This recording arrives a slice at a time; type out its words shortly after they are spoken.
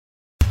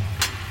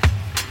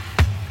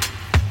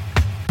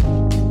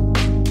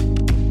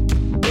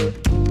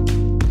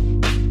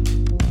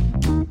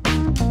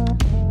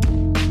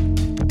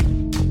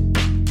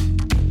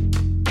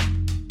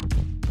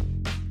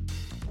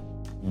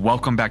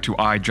Welcome back to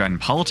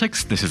iGen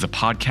Politics. This is a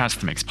podcast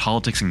that makes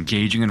politics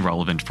engaging and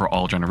relevant for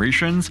all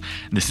generations.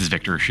 This is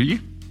Victor Shi.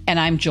 And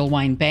I'm Jill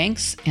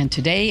Wine-Banks, and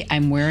today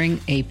I'm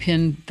wearing a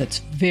pin that's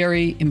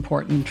very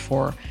important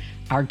for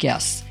our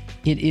guests.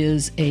 It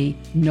is a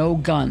no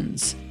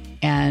guns.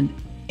 And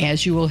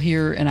as you will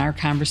hear in our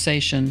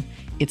conversation,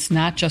 it's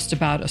not just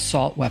about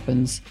assault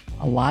weapons.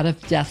 A lot of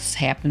deaths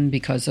happen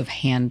because of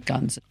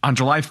handguns. On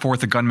July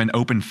 4th, a gunman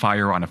opened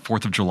fire on a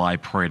 4th of July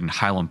parade in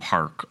Highland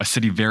Park, a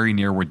city very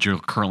near where Jill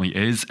currently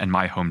is and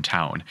my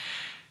hometown.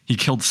 He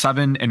killed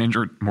 7 and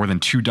injured more than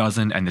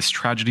 24, and this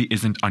tragedy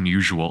isn't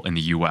unusual in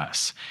the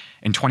U.S.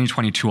 In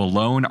 2022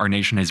 alone, our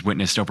nation has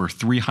witnessed over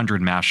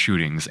 300 mass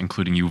shootings,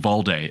 including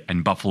Uvalde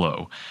and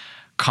Buffalo.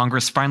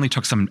 Congress finally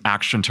took some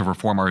action to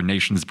reform our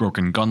nation's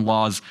broken gun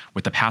laws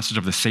with the passage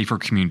of the Safer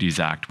Communities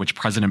Act, which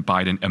President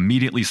Biden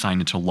immediately signed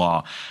into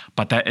law,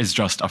 but that is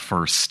just a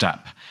first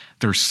step.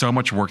 There's so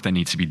much work that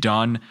needs to be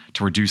done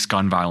to reduce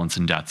gun violence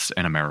and deaths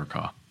in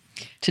America.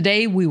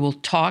 Today, we will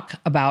talk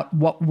about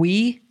what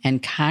we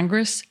and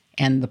Congress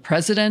and the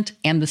president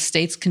and the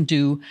states can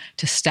do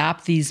to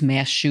stop these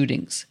mass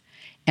shootings.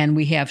 And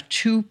we have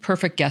 2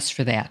 perfect guests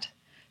for that.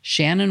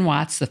 Shannon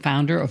Watts, the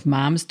founder of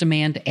Moms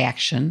Demand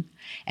Action,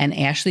 and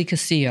Ashley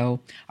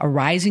Castillo, a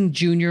rising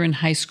junior in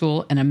high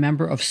school and a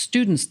member of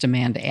Students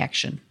Demand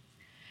Action.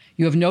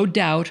 You have no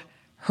doubt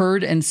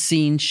heard and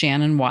seen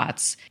Shannon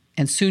Watts,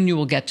 and soon you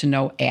will get to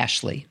know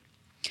Ashley.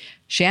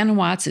 Shannon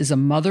Watts is a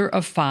mother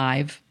of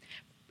 5,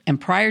 and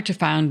prior to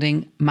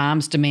founding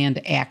Moms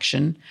Demand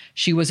Action,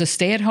 she was a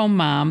stay-at-home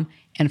mom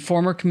and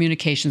former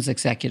communications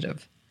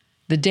executive.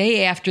 The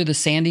day after the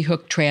Sandy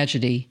Hook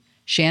tragedy,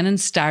 Shannon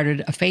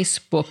started a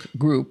Facebook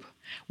group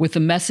with the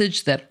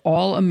message that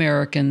all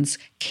Americans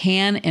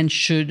can and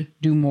should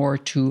do more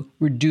to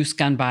reduce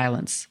gun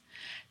violence.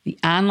 The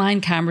online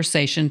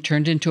conversation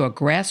turned into a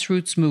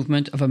grassroots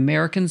movement of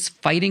Americans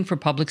fighting for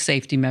public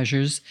safety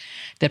measures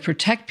that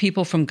protect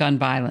people from gun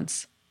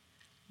violence.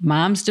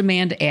 Moms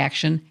Demand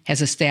Action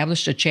has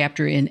established a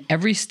chapter in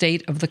every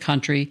state of the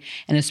country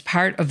and is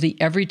part of the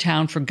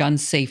Everytown for Gun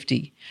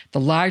Safety, the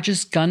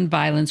largest gun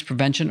violence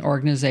prevention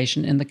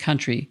organization in the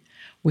country,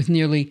 with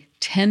nearly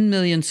 10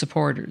 million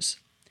supporters.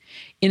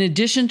 In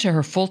addition to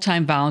her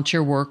full-time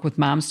volunteer work with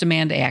Moms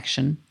Demand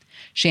Action,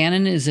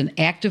 Shannon is an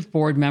active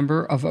board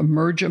member of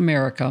Emerge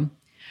America,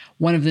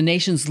 one of the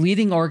nation's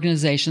leading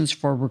organizations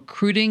for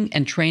recruiting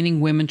and training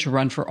women to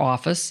run for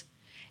office,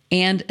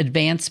 and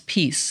Advance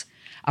Peace,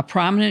 a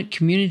prominent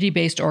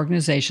community-based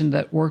organization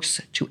that works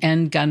to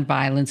end gun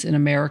violence in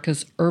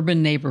America's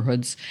urban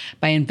neighborhoods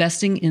by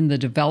investing in the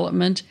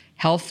development,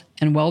 health,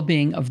 and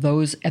well-being of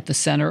those at the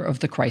center of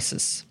the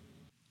crisis.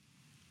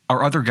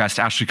 Our other guest,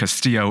 Ashley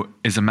Castillo,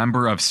 is a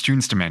member of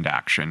Students Demand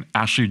Action.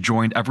 Ashley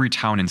joined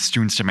Everytown in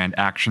Students Demand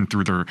Action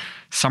through their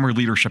Summer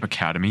Leadership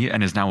Academy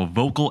and is now a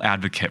vocal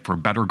advocate for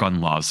better gun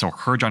laws so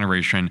her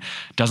generation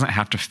doesn't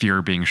have to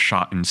fear being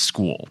shot in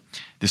school.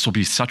 This will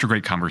be such a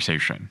great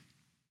conversation.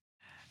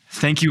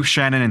 Thank you,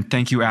 Shannon, and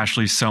thank you,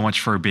 Ashley, so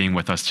much for being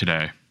with us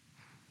today.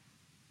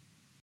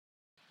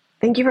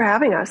 Thank you for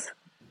having us.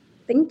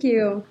 Thank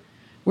you.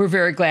 We're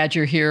very glad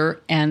you're here,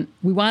 and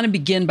we want to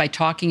begin by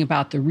talking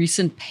about the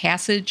recent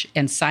passage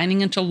and signing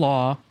into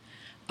law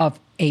of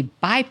a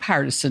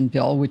bipartisan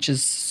bill, which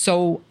is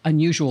so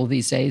unusual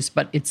these days,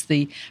 but it's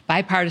the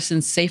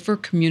Bipartisan Safer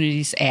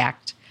Communities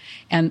Act.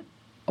 And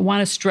I want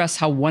to stress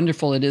how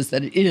wonderful it is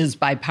that it is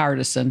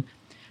bipartisan.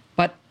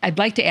 But I'd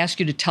like to ask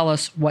you to tell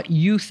us what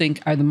you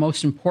think are the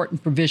most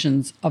important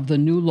provisions of the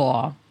new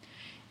law,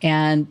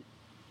 and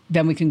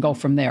then we can go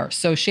from there.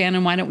 So,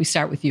 Shannon, why don't we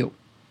start with you?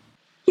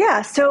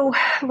 Yeah, so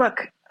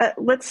look,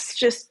 let's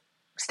just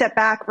step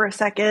back for a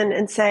second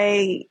and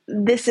say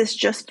this is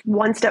just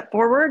one step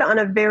forward on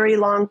a very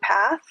long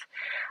path,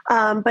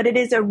 but it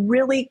is a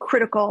really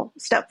critical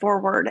step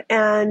forward,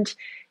 and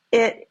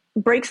it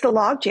breaks the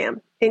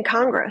logjam in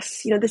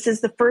Congress. You know, this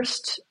is the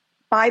first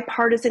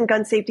bipartisan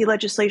gun safety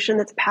legislation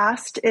that's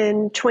passed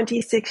in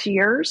 26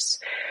 years.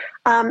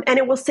 And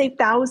it will save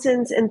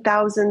thousands and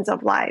thousands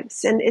of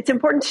lives. And it's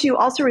important to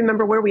also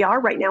remember where we are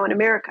right now in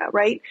America,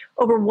 right?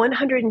 Over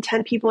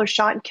 110 people are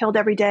shot and killed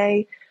every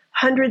day.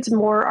 Hundreds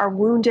more are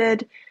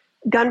wounded.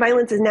 Gun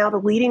violence is now the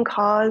leading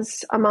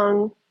cause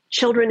among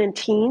children and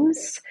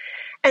teens.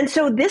 And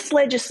so this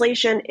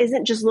legislation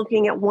isn't just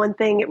looking at one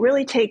thing. It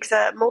really takes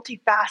a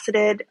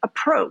multifaceted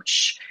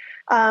approach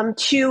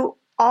to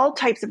all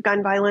types of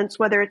gun violence,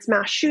 whether it's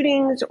mass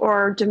shootings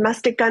or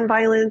domestic gun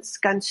violence,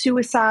 gun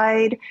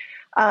suicide,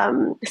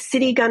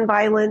 city gun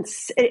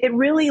violence. It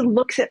really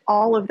looks at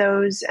all of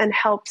those and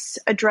helps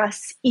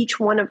address each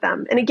one of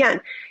them. And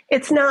again,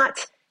 it's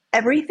not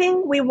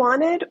everything we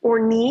wanted or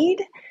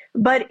need,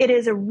 but it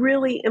is a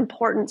really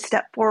important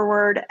step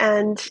forward,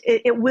 and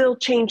it will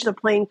change the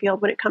playing field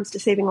when it comes to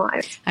saving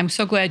lives. I'm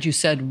so glad you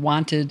said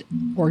wanted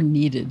or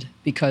needed,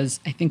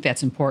 because I think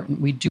that's important.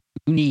 We do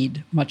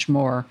need much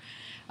more.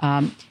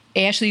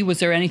 Ashley, was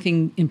there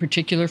anything in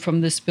particular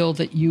from this bill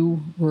that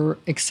you were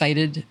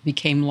excited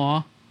became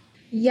law?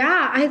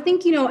 Yeah, I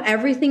think,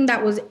 everything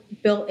that was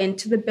built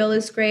into the bill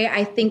is great.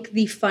 I think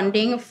the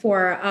funding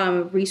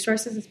for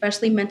resources,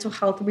 especially mental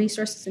health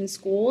resources in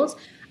schools.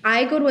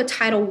 I go to a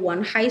Title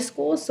I high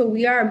school, so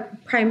we are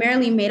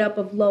primarily made up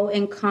of low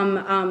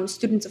income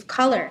students of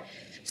color.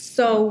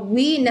 So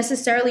we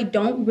necessarily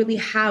don't really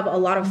have a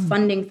lot of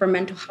funding for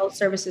mental health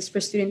services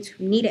for students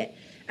who need it.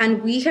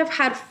 And we have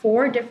had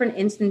 4 different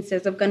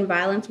instances of gun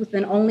violence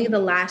within only the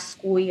last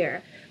school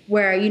year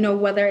where,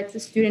 whether it's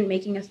a student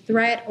making a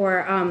threat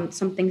or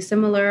something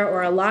similar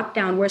or a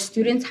lockdown, where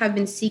students have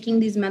been seeking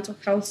these mental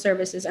health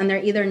services and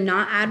they're either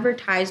not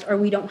advertised or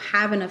we don't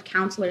have enough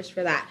counselors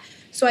for that.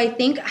 So I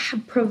think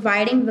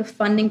providing the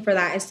funding for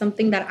that is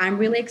something that I'm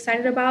really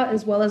excited about,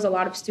 as well as a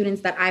lot of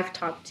students that I've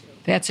talked to.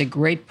 That's a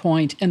great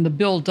point. And the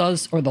bill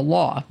does, or the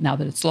law, now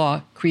that it's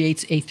law,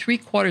 creates a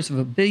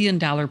 $750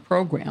 million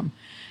program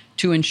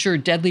to ensure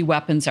deadly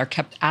weapons are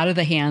kept out of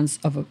the hands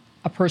of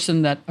a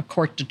person that a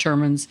court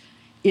determines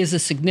is a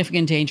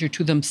significant danger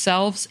to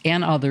themselves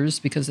and others,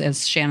 because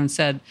as Shannon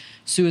said,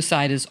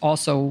 suicide is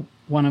also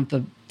one of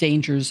the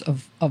dangers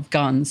of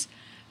guns.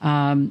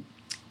 And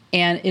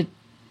it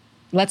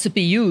lets it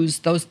be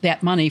used,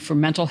 that money, for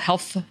mental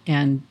health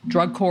and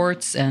drug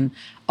courts and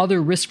other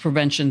risk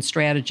prevention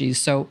strategies.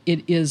 So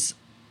it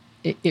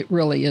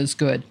really is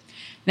good.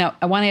 Now,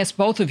 I want to ask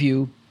both of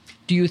you,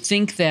 do you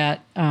think that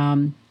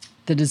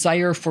the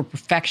desire for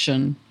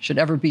perfection should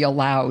ever be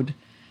allowed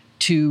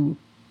to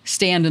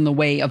stand in the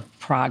way of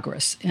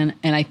progress? And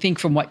I think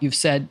from what you've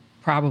said,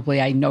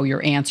 probably I know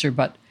your answer,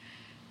 but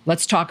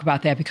let's talk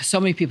about that, because so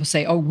many people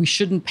say, oh, we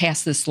shouldn't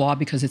pass this law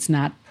because it's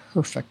not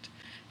perfect.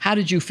 How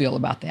did you feel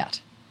about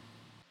that?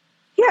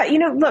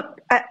 Yeah,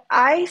 look,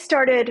 I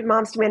started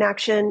Moms Demand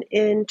Action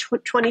in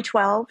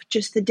 2012,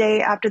 just the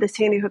day after the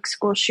Sandy Hook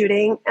school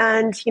shooting.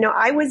 And,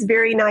 I was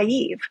very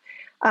naive.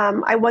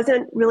 I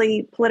wasn't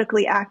really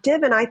politically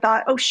active. And I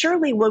thought, oh,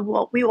 surely we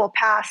will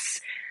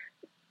pass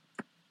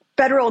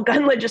federal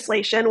gun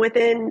legislation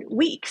within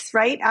weeks,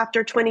 right?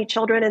 After 20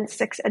 children and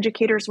 6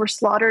 educators were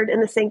slaughtered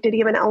in the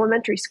sanctity of an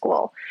elementary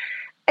school.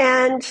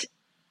 And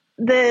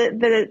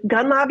the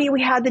gun lobby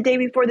we had the day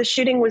before the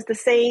shooting was the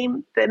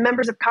same. The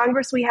members of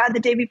Congress we had the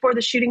day before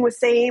the shooting was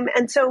same.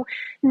 And so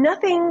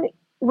nothing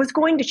was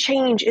going to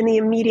change in the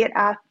immediate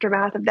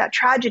aftermath of that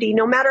tragedy,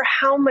 no matter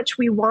how much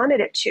we wanted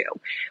it to.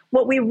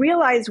 What we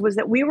realized was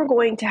that we were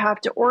going to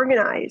have to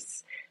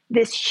organize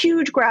this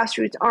huge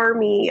grassroots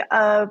army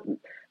of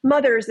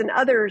mothers and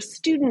others,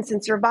 students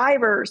and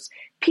survivors,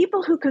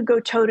 people who could go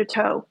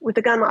toe-to-toe with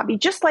the gun lobby,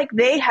 just like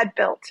they had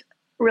built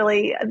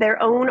really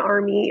their own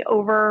army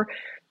over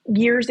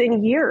years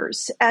and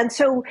years. And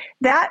so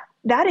that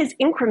is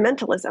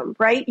incrementalism,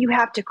 right? You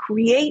have to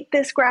create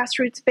this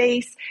grassroots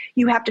base.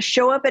 You have to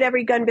show up at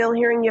every gun bill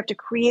hearing. You have to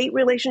create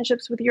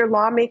relationships with your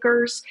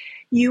lawmakers.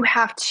 You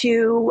have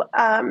to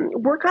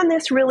work on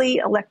this really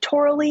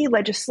electorally,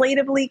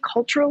 legislatively,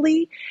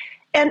 culturally,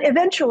 and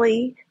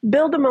eventually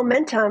build a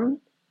momentum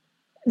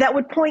that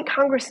would point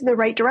Congress in the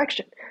right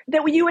direction.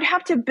 That you would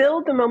have to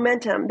build the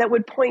momentum that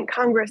would point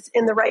Congress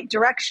in the right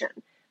direction.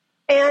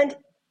 And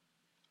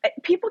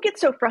people get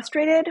so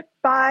frustrated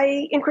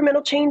by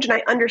incremental change, and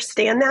I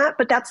understand that,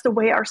 but that's the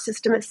way our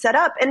system is set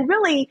up. And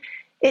really,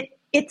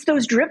 it's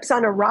those drips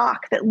on a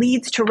rock that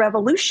leads to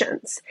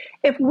revolutions.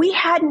 If we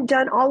hadn't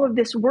done all of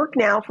this work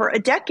now for a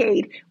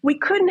decade, we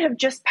couldn't have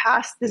just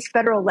passed this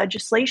federal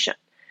legislation.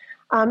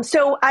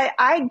 So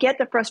I get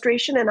the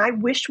frustration, and I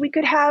wish we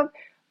could have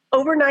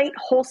overnight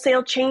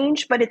wholesale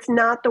change, but it's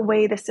not the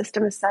way the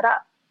system is set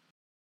up.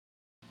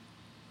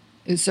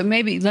 So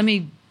maybe let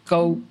me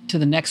go to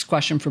the next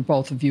question for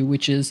both of you,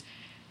 which is,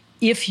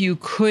 if you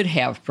could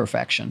have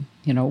perfection,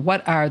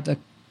 what are the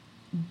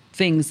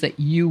things that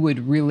you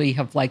would really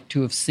have liked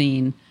to have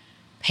seen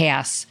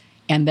pass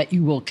and that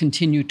you will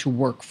continue to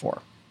work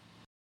for?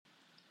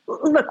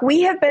 Look,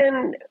 we have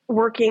been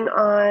working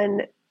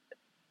on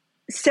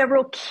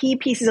several key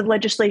pieces of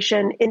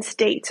legislation in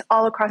states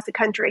all across the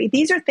country.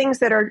 These are things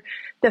that are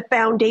the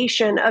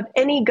foundation of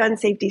any gun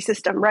safety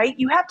system, right?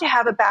 You have to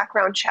have a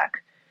background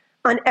check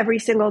on every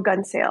single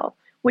gun sale,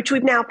 which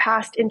we've now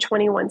passed in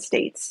 21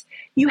 states.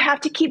 You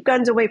have to keep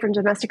guns away from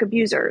domestic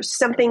abusers,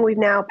 something we've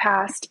now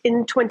passed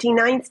in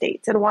 29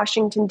 states and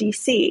Washington,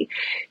 D.C.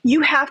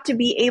 You have to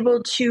be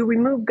able to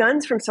remove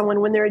guns from someone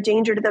when they're a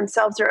danger to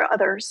themselves or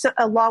others,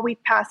 a law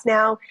we've passed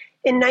now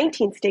in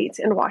 19 states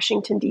and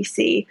Washington,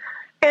 D.C.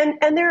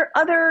 And there are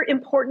other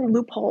important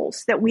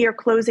loopholes that we are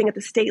closing at the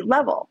state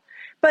level.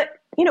 But,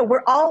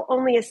 we're all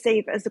only as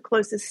safe as the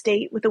closest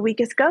state with the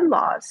weakest gun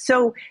laws.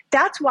 So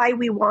that's why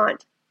we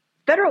want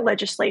federal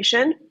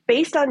legislation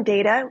based on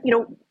data.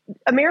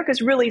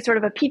 America's really sort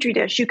of a petri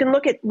dish. You can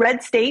look at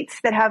red states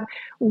that have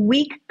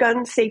weak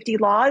gun safety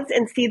laws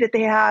and see that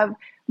they have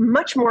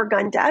much more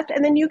gun death.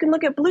 And then you can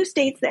look at blue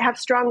states that have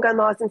strong gun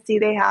laws and see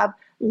they have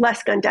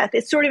less gun death.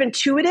 It's sort of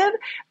intuitive,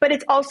 but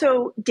it's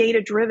also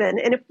data driven.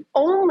 And if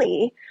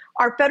only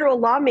our federal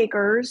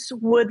lawmakers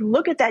would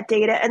look at that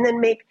data and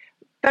then make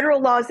federal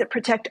laws that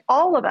protect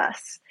all of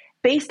us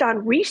based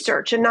on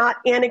research and not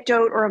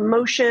anecdote or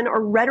emotion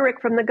or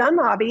rhetoric from the gun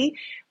lobby,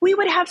 we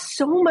would have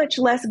so much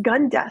less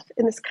gun death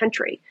in this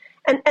country.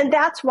 And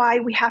that's why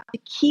we have to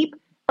keep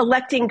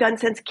electing gun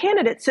sense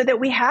candidates so that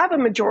we have a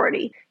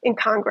majority in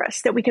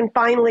Congress, that we can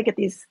finally get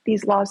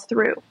these laws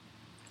through.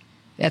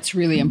 That's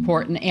really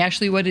important.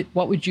 Ashley,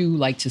 what would you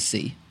like to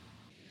see?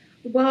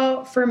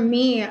 Well, for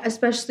me,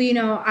 especially,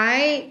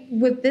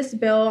 with this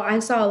bill, I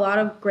saw a lot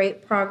of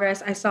great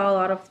progress. I saw a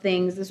lot of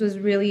things. This was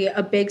really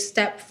a big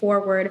step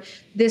forward.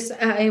 This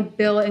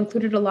bill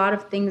included a lot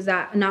of things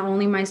that not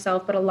only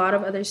myself, but a lot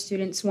of other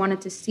students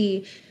wanted to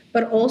see.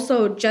 But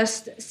also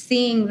just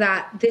seeing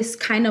that this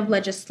kind of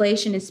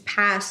legislation is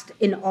passed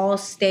in all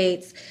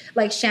states.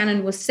 Like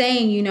Shannon was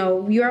saying,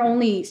 we are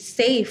only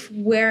safe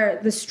where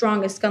the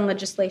strongest gun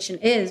legislation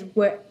is,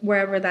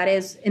 wherever that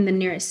is in the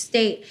nearest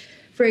state.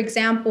 For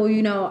example,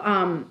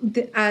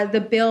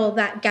 the bill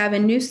that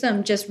Gavin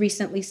Newsom just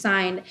recently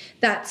signed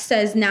that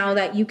says now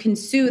that you can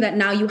sue, that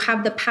now you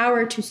have the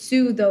power to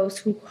sue those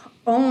who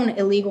own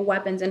illegal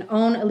weapons and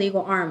own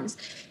illegal arms.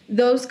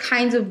 Those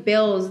kinds of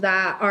bills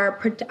that are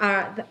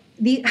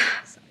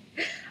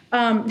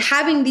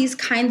having these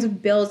kinds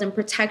of bills and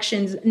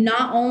protections,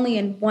 not only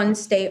in one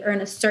state or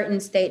in a certain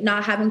state,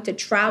 not having to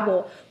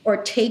travel or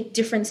take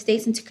different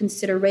states into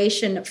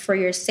consideration for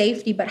your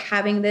safety, but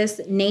having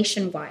this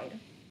nationwide.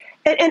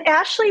 And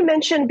Ashley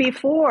mentioned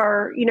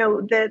before,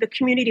 the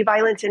community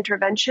violence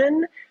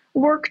intervention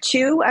work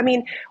too. I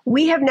mean,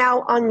 we have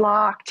now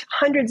unlocked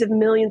hundreds of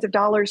millions of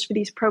dollars for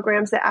these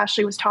programs that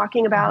Ashley was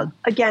talking about.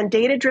 Again,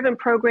 data-driven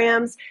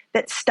programs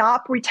that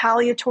stop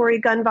retaliatory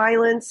gun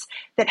violence,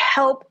 that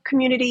help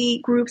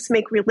community groups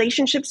make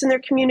relationships in their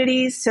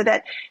communities so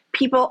that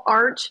people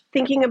aren't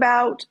thinking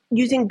about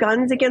using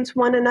guns against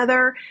one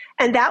another.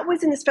 And that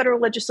was in this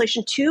federal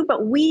legislation too,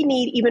 but we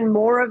need even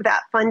more of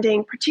that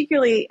funding,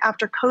 particularly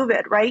after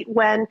COVID, right?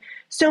 When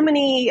so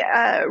many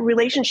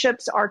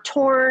relationships are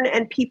torn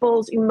and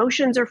people's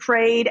emotions are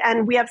frayed,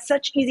 and we have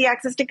such easy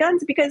access to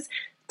guns because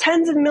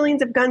tens of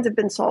millions of guns have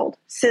been sold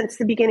since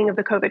the beginning of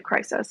the COVID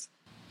crisis.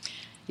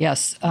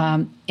 Yes.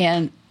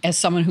 And as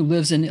someone who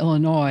lives in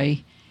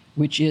Illinois,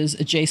 which is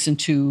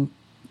adjacent to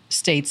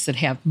states that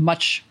have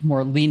much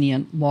more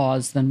lenient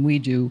laws than we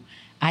do,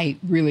 I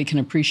really can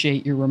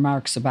appreciate your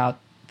remarks about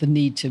the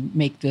need to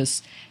make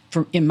this,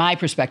 in my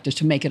perspective,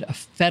 to make it a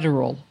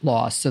federal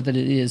law so that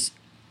it is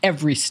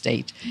every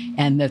state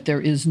and that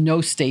there is no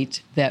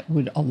state that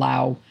would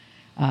allow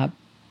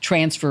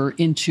transfer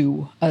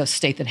into a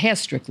state that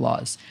has strict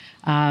laws.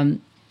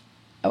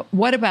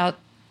 What about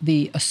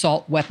the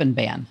assault weapon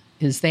ban?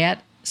 Is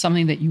that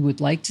something that you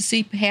would like to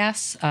see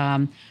pass,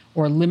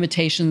 or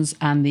limitations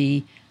on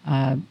the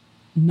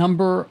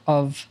number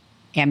of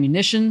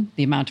ammunition,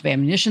 the amount of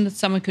ammunition that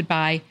someone could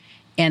buy?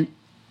 And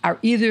are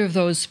either of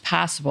those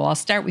possible? I'll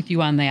start with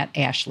you on that,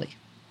 Ashley.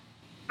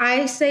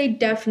 I say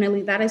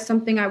definitely. That is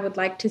something I would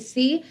like to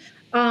see.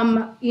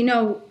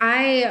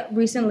 I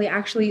recently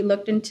actually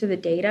looked into the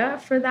data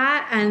for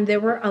that, and there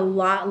were a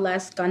lot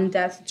less gun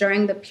deaths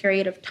during the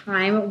period of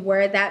time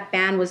where that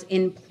ban was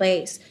in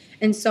place.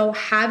 And so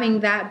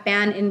having that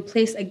ban in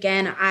place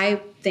again,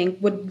 I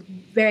think would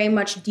very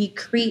much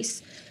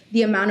decrease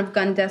the amount of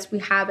gun deaths we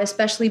have,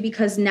 especially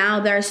because now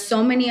there are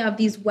so many of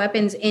these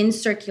weapons in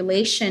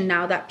circulation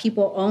now that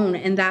people own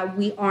and that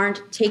we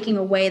aren't taking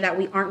away, that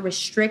we aren't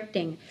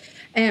restricting.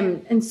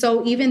 And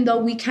so even though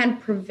we can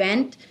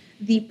prevent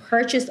the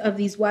purchase of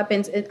these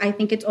weapons, I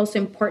think it's also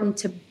important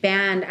to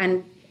ban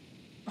and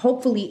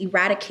hopefully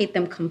eradicate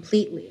them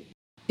completely.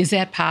 Is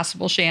that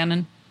possible,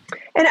 Shannon?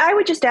 And I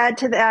would just add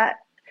to that,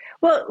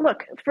 well,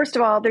 look, first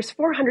of all, there's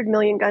 400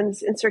 million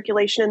guns in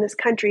circulation in this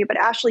country, but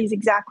Ashley's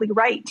exactly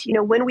right.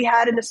 When we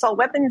had an assault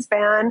weapons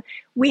ban,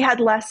 we had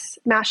less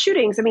mass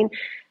shootings. I mean,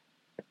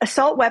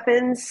 assault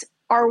weapons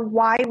are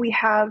why we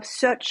have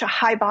such a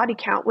high body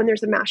count when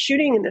there's a mass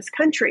shooting in this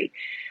country.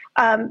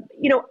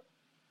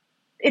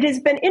 It has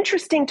been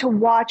interesting to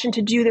watch and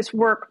to do this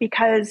work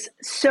because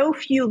so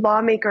few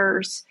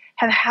lawmakers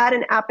have had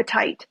an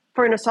appetite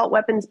for an assault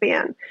weapons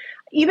ban.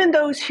 Even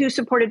those who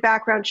supported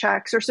background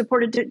checks or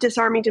supported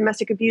disarming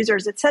domestic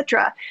abusers, et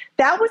cetera,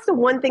 that was the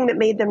one thing that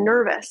made them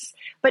nervous.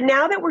 But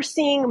now that we're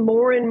seeing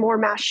more and more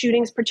mass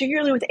shootings,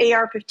 particularly with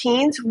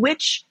AR-15s,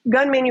 which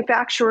gun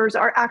manufacturers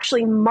are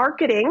actually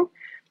marketing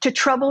to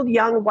troubled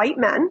young white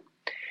men,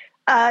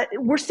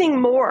 we're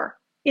seeing more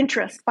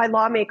interest by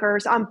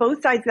lawmakers on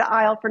both sides of the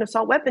aisle for an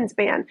assault weapons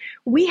ban.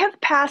 We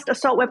have passed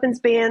assault weapons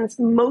bans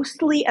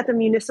mostly at the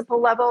municipal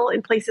level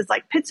in places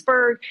like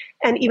Pittsburgh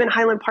and even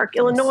Highland Park,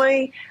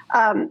 Illinois,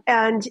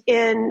 and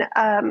in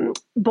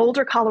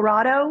Boulder,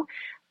 Colorado.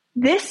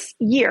 This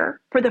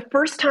year, for the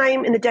first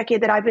time in the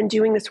decade that I've been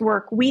doing this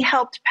work, we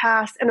helped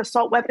pass an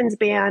assault weapons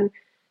ban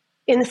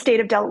in the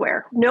state of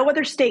Delaware. No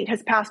other state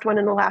has passed one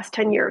in the last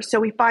 10 years. So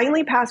we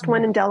finally passed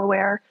one in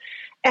Delaware.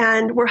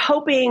 And we're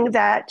hoping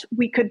that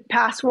we could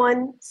pass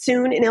one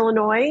soon in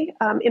Illinois,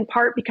 in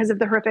part because of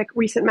the horrific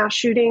recent mass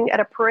shooting at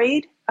a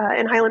parade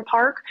in Highland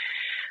Park.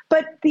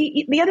 But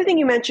the other thing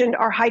you mentioned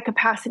are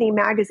high-capacity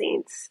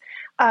magazines.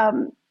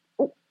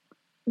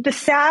 The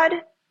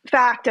sad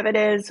fact of it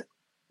is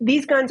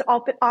these guns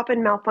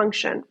often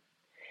malfunction.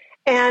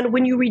 And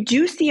when you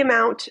reduce the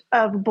amount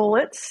of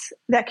bullets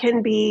that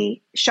can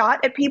be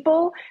shot at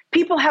people,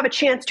 people have a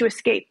chance to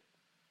escape.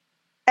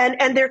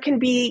 And there can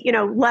be,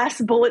 less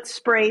bullets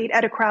sprayed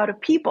at a crowd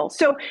of people.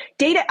 So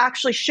data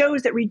actually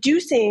shows that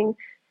reducing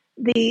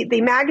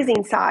the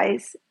magazine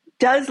size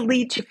does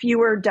lead to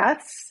fewer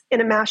deaths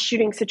in a mass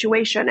shooting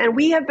situation. And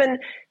we have been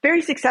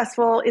very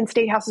successful in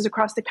state houses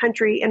across the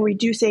country in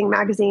reducing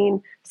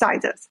magazine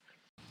sizes.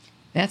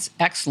 That's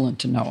excellent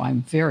to know.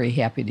 I'm very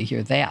happy to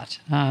hear that.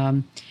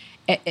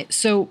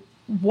 So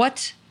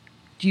what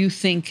do you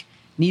think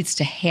needs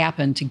to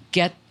happen to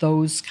get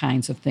those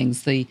kinds of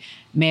things, the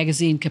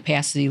magazine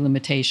capacity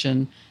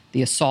limitation,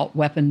 the assault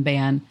weapon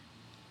ban?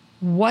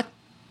 What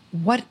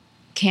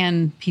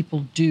can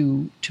people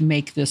do to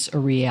make this a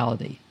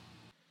reality?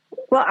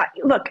 Well,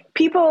 look,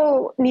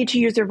 people need to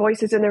use their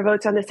voices and their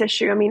votes on this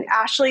issue. I mean,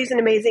 Ashley's an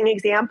amazing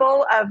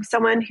example of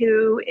someone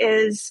who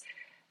is,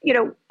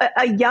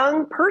 a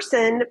young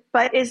person,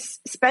 but is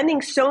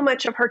spending so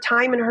much of her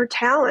time and her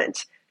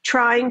talent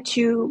trying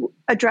to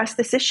address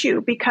this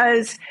issue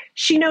because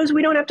she knows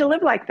we don't have to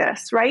live like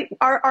this, right?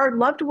 Our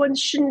loved ones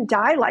shouldn't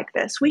die like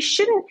this. We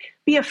shouldn't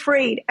be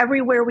afraid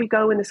everywhere we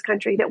go in this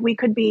country that we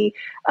could be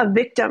a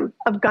victim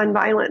of gun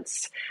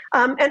violence.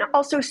 And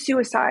also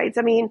suicides.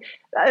 I mean,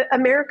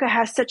 America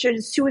has such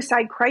a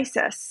suicide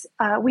crisis.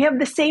 We have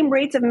the same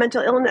rates of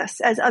mental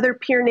illness as other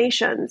peer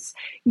nations,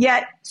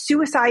 yet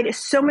suicide is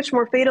so much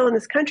more fatal in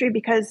this country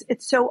because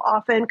it's so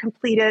often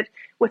completed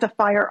with a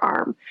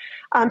firearm.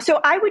 So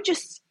I would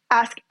just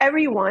ask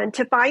everyone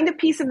to find a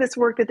piece of this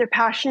work that they're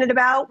passionate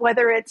about,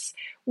 whether it's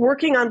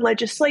working on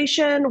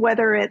legislation,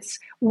 whether it's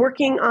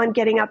working on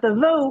getting out the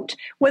vote,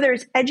 whether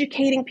it's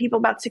educating people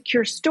about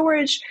secure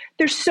storage.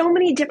 There's so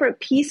many different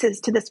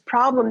pieces to this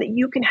problem that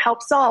you can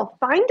help solve.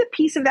 Find a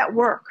piece of that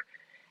work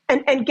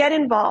and get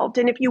involved.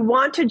 And if you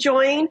want to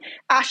join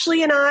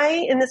Ashley and I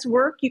in this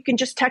work, you can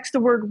just text the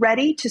word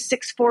READY to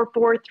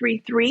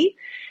 64433.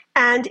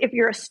 And if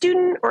you're a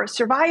student or a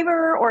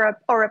survivor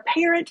or a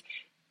parent,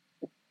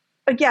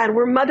 again,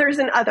 we're mothers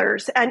and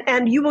others,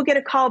 and you will get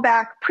a call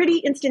back pretty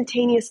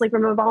instantaneously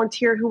from a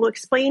volunteer who will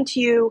explain to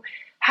you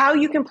how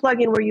you can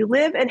plug in where you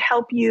live and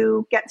help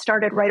you get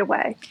started right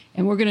away.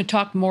 And we're going to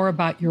talk more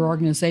about your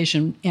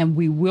organization, and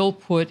we will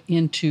put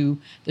into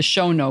the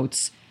show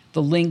notes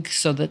the link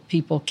so that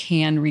people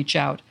can reach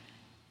out.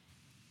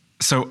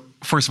 So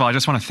first of all, I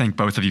just want to thank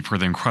both of you for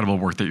the incredible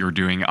work that you're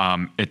doing.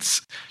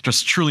 It's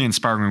just truly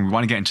inspiring. We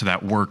want to get into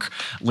that work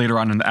later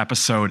on in the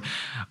episode.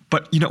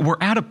 But, we're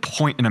at a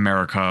point in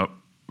America,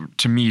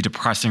 to me,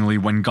 depressingly,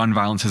 when gun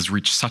violence has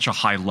reached such a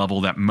high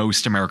level that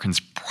most Americans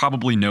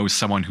probably know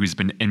someone who's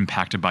been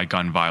impacted by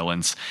gun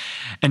violence.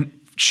 And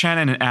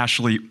Shannon and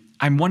Ashley,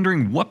 I'm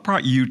wondering what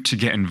brought you to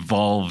get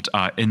involved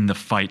in the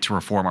fight to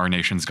reform our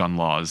nation's gun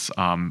laws?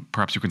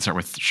 Perhaps you can start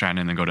with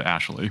Shannon and go to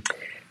Ashley.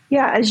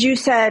 Yeah, as you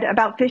said,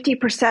 about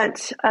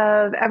 50%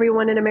 of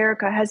everyone in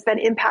America has been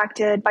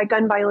impacted by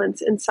gun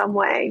violence in some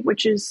way,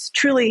 which is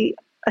truly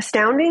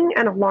astounding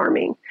and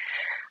alarming.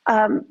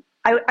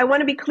 I want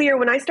to be clear,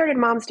 when I started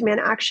Moms Demand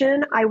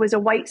Action, I was a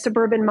white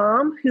suburban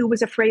mom who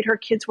was afraid her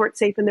kids weren't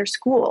safe in their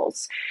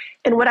schools.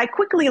 And what I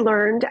quickly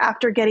learned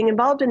after getting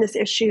involved in this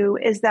issue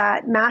is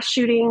that mass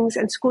shootings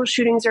and school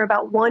shootings are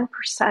about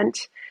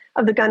 1%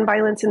 of the gun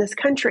violence in this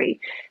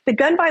country. The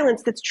gun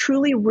violence that's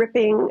truly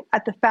ripping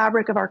at the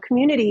fabric of our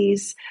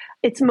communities,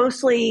 it's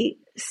mostly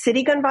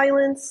city gun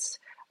violence,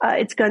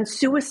 it's gun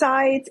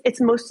suicides, it's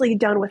mostly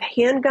done with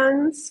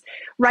handguns,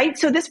 right?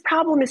 So this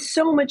problem is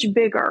so much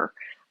bigger.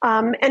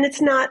 And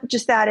it's not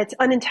just that, it's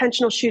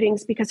unintentional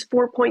shootings because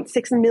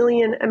 4.6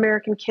 million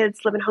American kids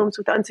live in homes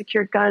with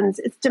unsecured guns.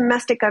 It's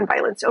domestic gun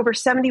violence. Over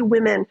 70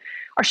 women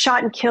are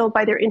shot and killed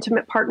by their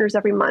intimate partners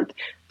every month.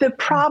 The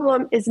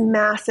problem is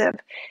massive.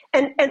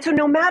 And so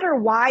no matter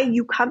why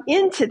you come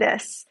into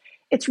this,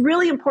 it's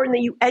really important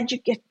that you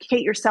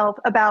educate yourself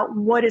about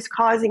what is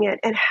causing it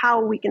and how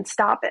we can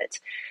stop it.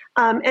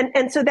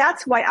 And so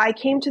that's why I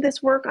came to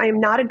this work. I am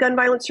not a gun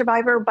violence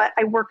survivor, but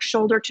I work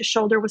shoulder to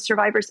shoulder with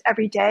survivors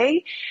every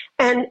day.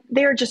 And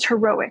they're just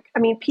heroic. I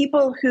mean,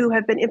 people who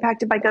have been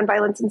impacted by gun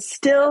violence and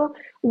still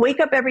wake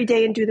up every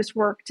day and do this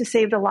work to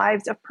save the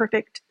lives of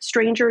perfect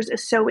strangers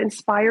is so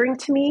inspiring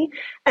to me.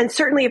 And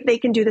certainly if they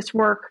can do this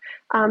work,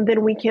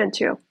 then we can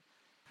too.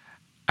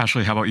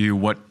 Ashley, how about you?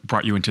 What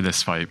brought you into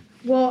this fight?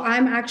 Well,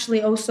 I'm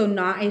actually also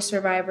not a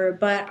survivor,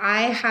 but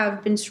I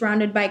have been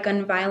surrounded by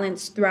gun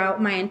violence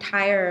throughout my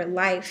entire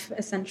life,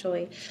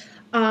 essentially.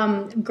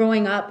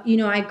 Growing up,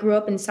 I grew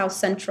up in South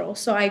Central.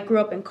 So I grew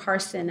up in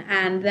Carson,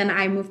 and then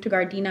I moved to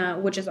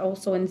Gardena, which is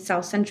also in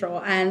South Central.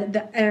 And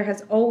there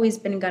has always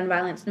been gun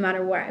violence no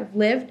matter where I've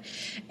lived.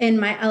 In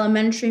my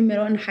elementary,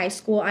 middle, and high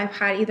school, I've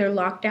had either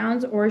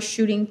lockdowns or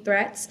shooting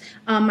threats.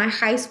 My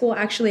high school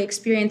actually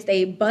experienced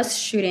a bus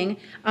shooting,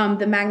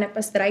 the magnet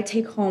bus that I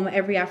take home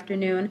every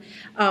afternoon.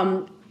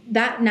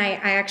 That night,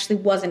 I actually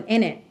wasn't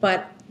in it,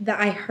 but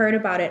I heard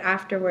about it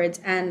afterwards,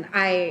 and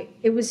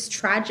it was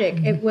tragic.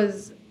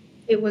 Mm-hmm.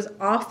 it was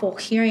awful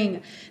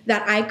hearing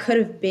that I could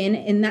have been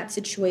in that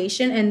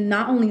situation. And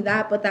not only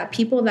that, but that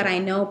people that I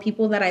know,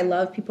 people that I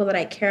love, people that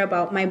I care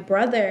about, my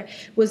brother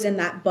was in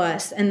that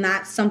bus, and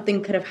that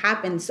something could have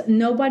happened. So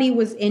nobody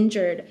was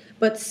injured,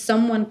 but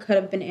someone could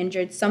have been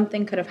injured.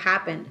 Something could have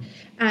happened.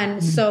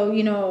 And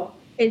so,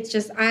 it's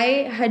just,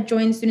 I had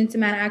joined Students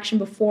Demand Action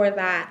before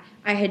that.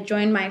 I had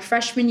joined my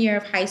freshman year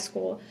of high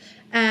school.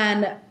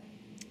 And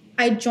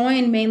I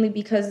joined mainly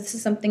because this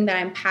is something that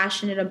I'm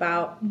passionate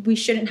about. We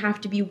shouldn't have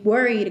to be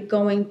worried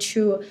going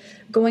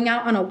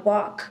out on a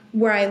walk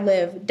where I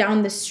live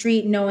down the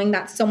street, knowing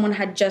that someone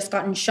had just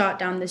gotten shot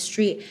down the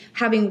street,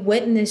 having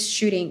witnessed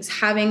shootings,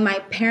 having my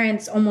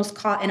parents almost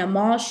caught in a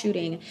mall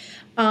shooting,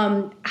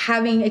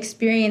 having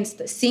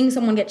experienced seeing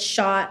someone get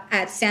shot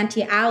at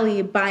Santee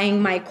Alley,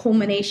 buying my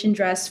culmination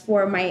dress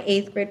for my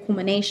 8th grade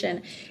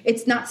culmination.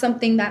 It's not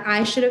something that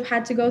I should have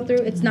had to go through.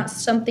 It's not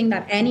something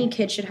that any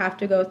kid should have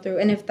to go through.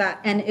 And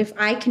if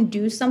I can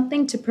do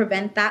something to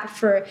prevent that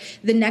for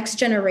the next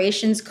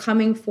generations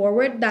coming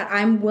forward, that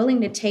I'm willing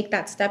to take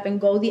that step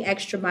and go the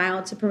extra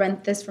mile to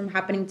prevent this from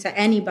happening to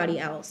anybody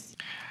else.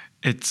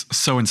 It's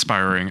so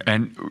inspiring.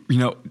 And,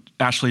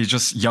 Ashley,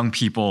 just young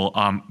people,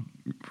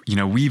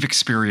 we've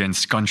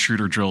experienced gun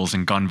shooter drills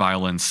and gun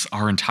violence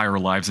our entire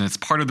lives. And it's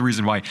part of the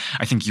reason why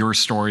I think your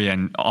story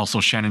and also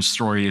Shannon's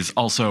story is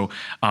also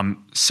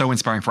so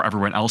inspiring for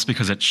everyone else,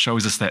 because it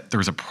shows us that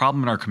there's a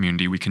problem in our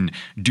community. We can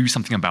do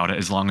something about it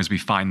as long as we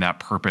find that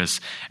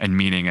purpose and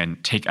meaning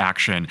and take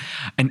action.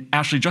 And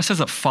Ashley, just as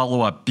a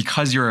follow-up,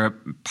 because you're a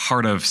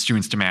part of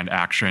Students Demand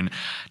Action,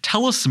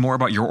 tell us more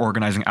about your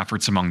organizing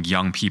efforts among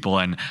young people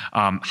and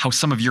how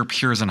some of your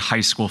peers in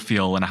high school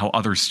feel and how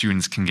other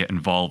students can get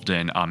involved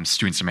in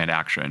Students Demand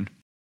Action.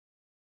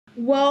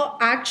 Well,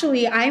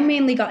 actually, I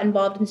mainly got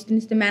involved in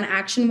Students Demand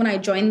Action when I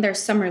joined their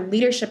Summer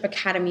Leadership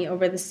Academy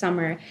over the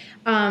summer.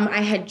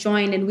 I had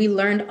joined and we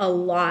learned a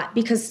lot,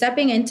 because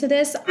stepping into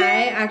this,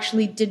 I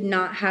actually did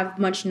not have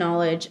much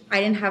knowledge.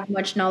 I didn't have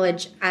much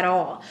knowledge at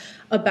all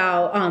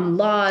about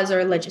laws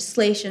or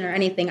legislation or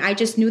anything. I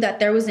just knew that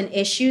there was an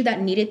issue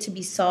that needed to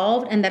be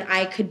solved and that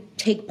I could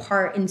take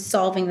part in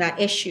solving that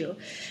issue.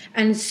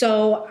 And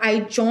so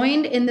I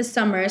joined in the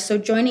summer. So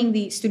joining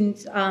the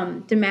Students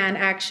Demand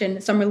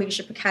Action Summer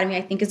Leadership Academy,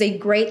 I think, is a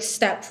great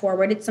step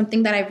forward. It's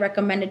something that I've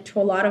recommended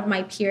to a lot of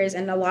my peers,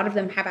 and a lot of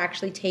them have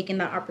actually taken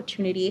that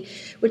opportunity,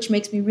 which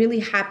makes me really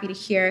happy to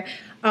hear.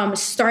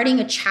 Starting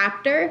a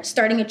chapter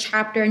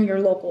in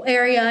your local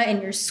area, in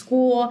your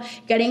school,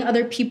 getting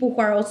other people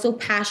who are also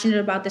passionate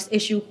about this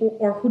issue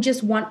or who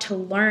just want to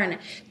learn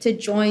to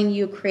join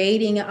you,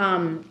 creating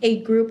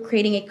a group,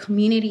 creating a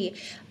community,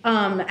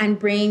 and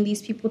bringing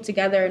these people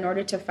together in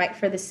order to fight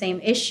for the same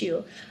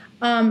issue.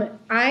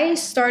 I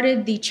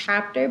started the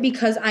chapter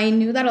because I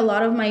knew that a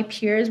lot of my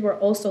peers were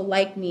also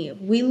like me.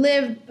 We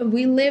lived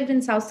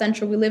in South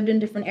Central, we lived in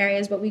different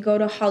areas, but we go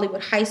to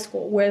Hollywood High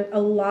School where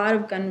a lot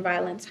of gun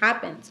violence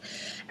happens.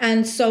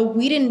 And so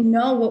we didn't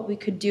know what we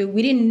could do.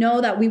 We didn't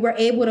know that we were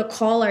able to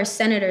call our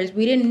senators.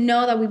 We didn't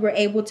know that we were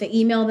able to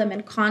email them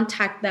and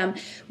contact them.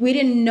 We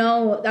didn't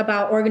know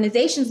about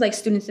organizations like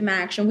Students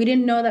Demand Action. We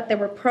didn't know that there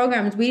were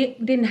programs. We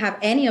didn't have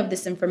any of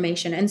this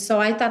information. And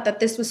so I thought that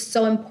this was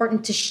so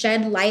important to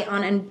shed light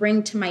on and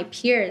bring to my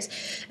peers,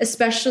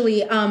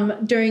 especially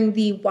during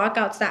the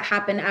walkouts that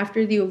happened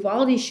after the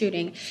Uvalde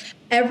shooting.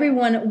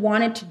 Everyone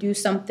wanted to do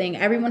something.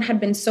 Everyone had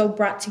been so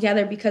brought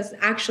together because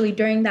actually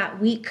during that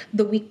week,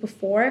 the week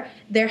before,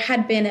 there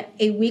had been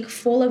a week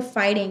full of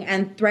fighting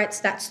and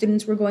threats that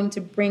students were going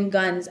to bring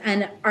guns.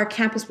 And our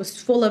campus was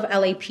full of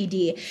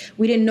LAPD.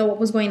 We didn't know what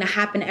was going to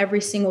happen every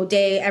single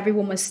day.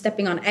 Everyone was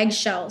stepping on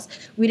eggshells.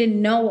 We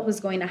didn't know what was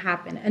going to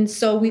happen. And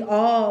so we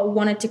all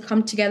wanted to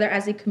come together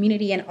as a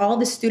community, and all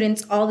the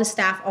students, all the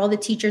staff, all the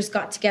teachers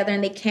got together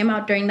and they came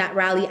out during that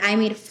rally. I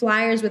made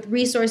flyers with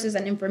resources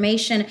and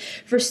information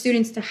for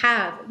students to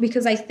have,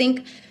 because I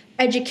think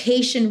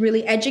education,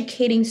 really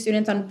educating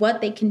students on what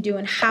they can do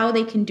and how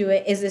they can do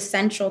it, is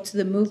essential to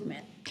the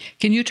movement.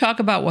 Can you talk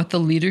about what the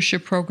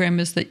leadership program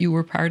is that you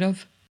were part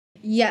of?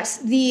 Yes,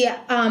 the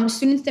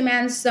Students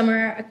Demand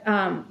Summer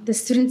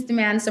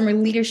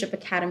Leadership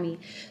Academy.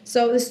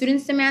 So the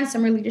Students Demand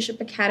Summer Leadership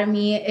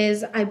Academy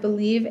is, I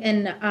believe,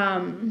 in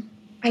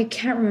I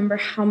can't remember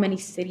how many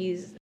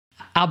cities.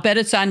 I'll bet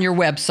it's on your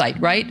website,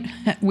 right?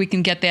 We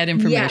can get that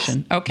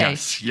information. Yes. Okay.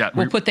 Yes. Yeah.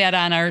 We'll put that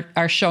on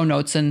our show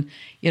notes, and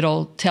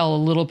it'll tell a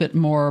little bit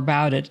more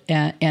about it.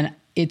 And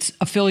it's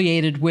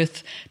affiliated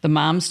with the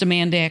Moms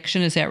Demand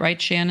Action. Is that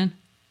right, Shannon?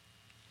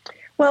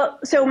 Well,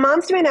 so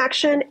Moms Demand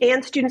Action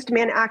and Students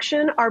Demand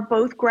Action are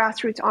both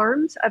grassroots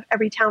arms of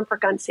Everytown for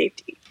Gun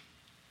Safety.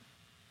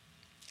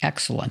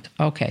 Excellent.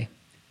 Okay.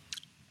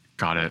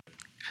 Got it.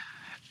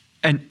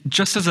 And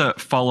just as a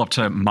follow-up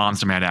to Moms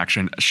Demand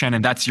Action,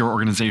 Shannon, that's your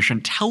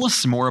organization. Tell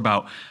us more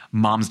about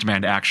Moms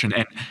Demand Action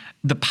and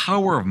the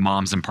power of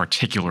moms in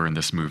particular in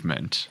this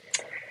movement.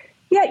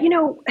 Yeah,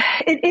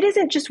 it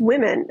isn't just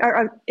women,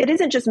 or it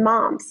isn't just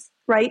moms,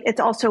 right?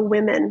 It's also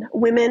women.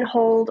 Women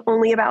hold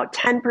only about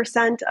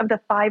 10% of the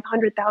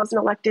 500,000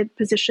 elected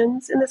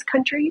positions in this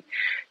country.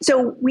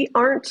 So we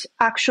aren't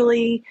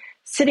actually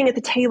sitting at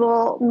the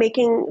table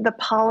making the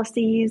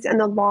policies and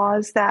the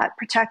laws that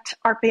protect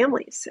our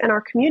families and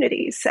our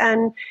communities.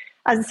 And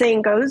as the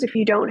saying goes, if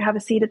you don't have a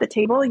seat at the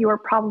table, you are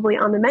probably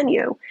on the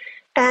menu.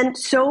 And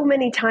so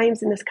many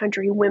times in this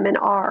country, women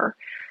are.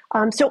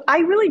 So I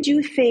really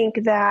do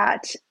think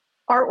that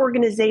our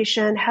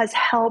organization has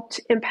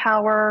helped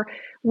empower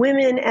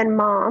women and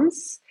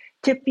moms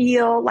to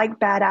feel like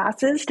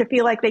badasses, to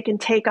feel like they can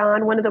take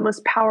on one of the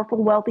most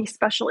powerful, wealthy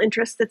special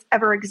interests that's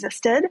ever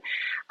existed.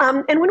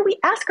 And when we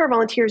ask our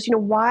volunteers,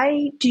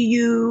 why do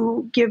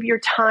you give your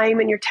time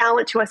and your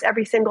talent to us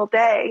every single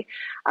day,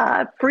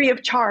 free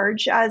of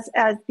charge, as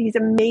these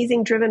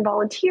amazing driven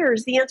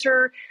volunteers, the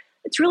answer,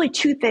 it's really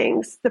two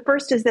things. The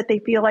first is that they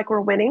feel like we're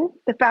winning.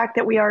 The fact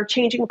that we are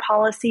changing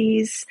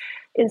policies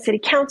in city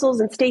councils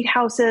and state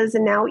houses,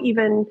 and now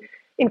even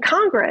in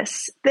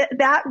Congress,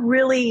 that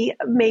really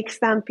makes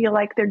them feel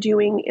like they're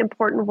doing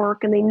important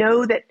work, and they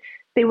know that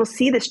they will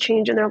see this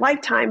change in their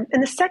lifetime.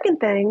 And the second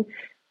thing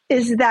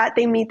is that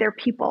they meet their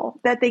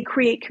people, that they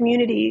create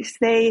communities.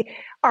 They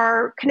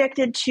are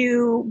connected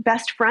to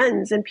best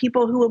friends and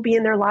people who will be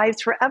in their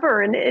lives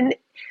forever. And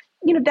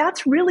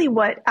that's really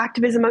what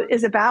activism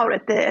is about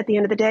at the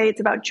end of the day.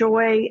 It's about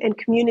joy and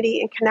community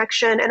and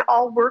connection, and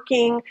all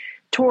working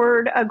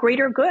toward a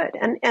greater good.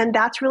 And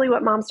that's really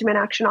what Moms Demand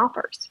Action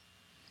offers.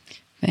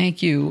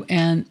 Thank you.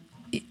 And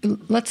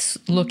let's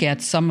look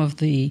at some of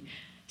the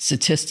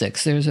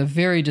statistics. There's a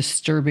very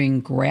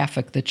disturbing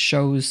graphic that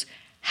shows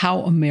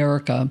how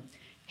America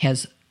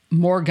has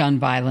more gun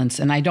violence,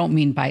 and I don't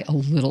mean by a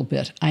little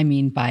bit, I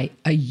mean by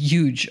a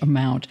huge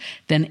amount,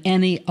 than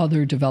any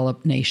other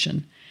developed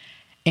nation.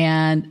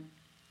 And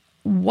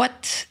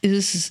what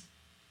is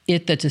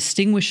it that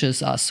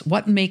distinguishes us?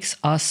 What makes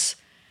us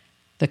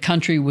the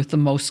country with the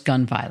most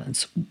gun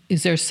violence?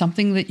 Is there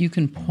something that you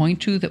can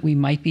point to that we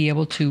might be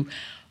able to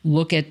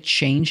look at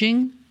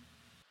changing?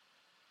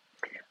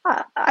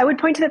 I would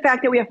point to the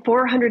fact that we have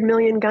 400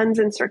 million guns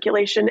in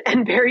circulation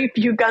and very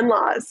few gun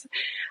laws.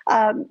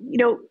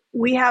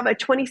 We have a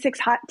 26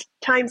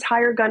 times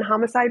higher gun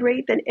homicide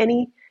rate than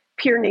any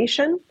peer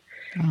nation.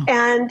 Oh.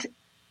 And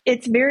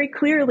it's very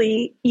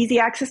clearly easy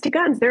access to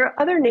guns. There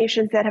are other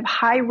nations that have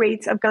high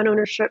rates of gun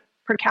ownership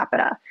per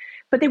capita,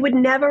 but they would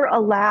never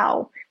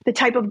allow the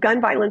type of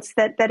gun violence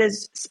that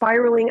is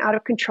spiraling out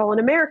of control in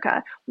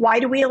America. Why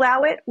do we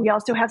allow it? We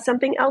also have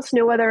something else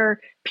no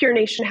other peer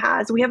nation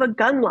has. We have a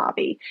gun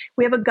lobby.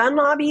 We have a gun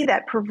lobby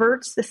that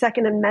perverts the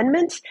Second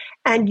Amendment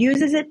and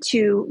uses it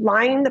to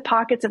line the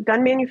pockets of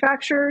gun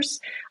manufacturers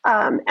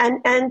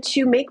and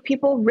to make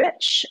people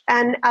rich.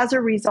 And as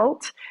a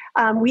result,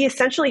 we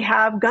essentially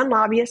have gun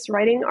lobbyists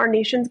writing our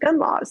nation's gun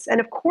laws. And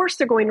of course,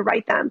 they're going to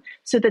write them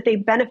so that they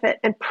benefit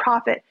and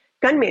profit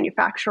gun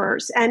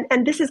manufacturers.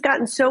 And this has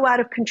gotten so out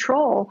of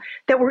control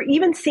that we're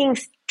even seeing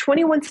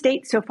 21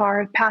 states so far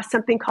have passed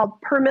something called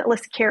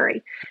permitless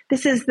carry.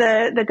 This is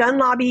the gun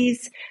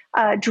lobby's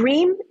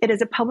dream. It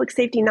is a public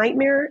safety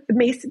nightmare.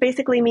 It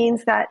basically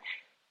means that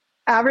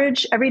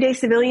average, everyday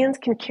civilians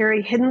can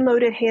carry hidden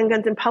loaded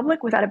handguns in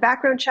public without a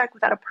background check,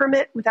 without a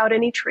permit, without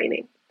any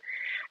training.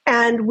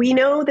 And we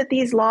know that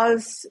these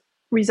laws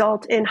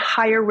result in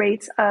higher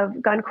rates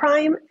of gun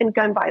crime and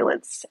gun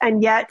violence.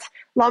 And yet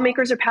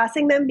lawmakers are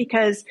passing them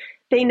because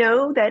they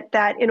know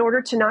that in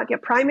order to not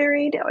get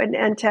primaried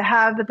and to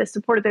have the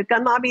support of the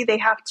gun lobby, they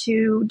have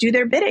to do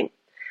their bidding.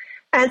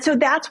 And so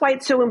that's why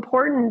it's so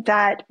important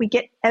that we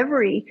get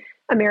every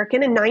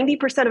American, and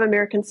 90% of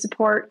Americans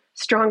support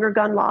stronger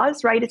gun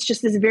laws, right? It's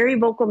just this very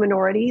vocal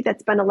minority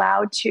that's been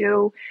allowed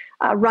to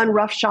run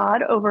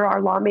roughshod over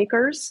our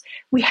lawmakers.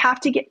 We have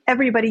to get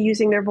everybody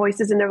using their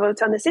voices and their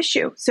votes on this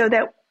issue so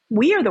that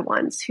we are the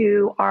ones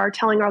who are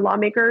telling our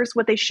lawmakers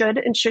what they should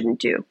and shouldn't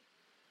do.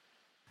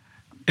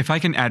 If I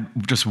can add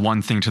just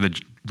one thing to the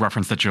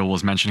reference that Jill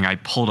was mentioning, I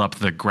pulled up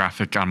the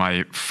graphic on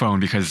my phone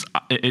because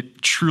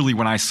it truly,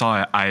 when I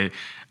saw it, I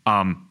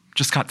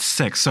just got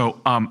sick.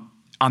 So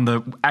on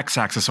the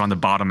x-axis, on the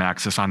bottom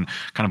axis, on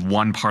kind of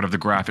one part of the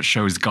graph, it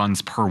shows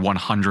guns per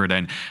 100.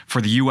 And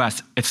for the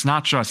U.S., it's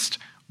not just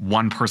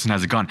one person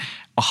has a gun,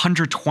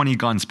 120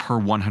 guns per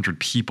 100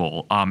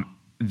 people.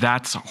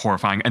 That's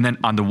horrifying. And then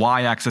on the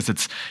y-axis,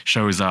 it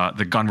shows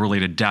the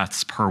gun-related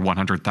deaths per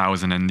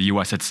 100,000. In the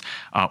U.S., it's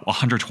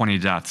 120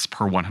 deaths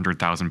per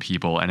 100,000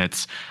 people. And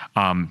it's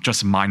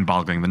just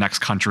mind-boggling. The next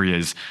country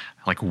is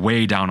like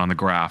way down on the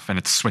graph, and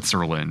it's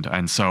Switzerland.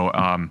 And so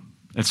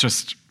it's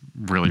just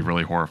really,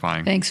 really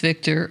horrifying. Thanks,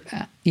 Victor.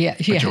 Yeah,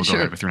 Jill, sure. go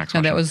ahead with your next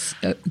question. No, that was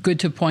good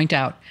to point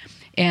out.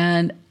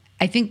 And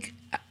I think,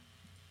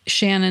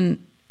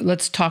 Shannon,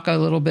 let's talk a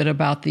little bit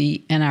about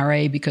the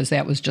NRA, because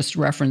that was just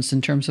referenced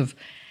in terms of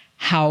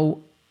how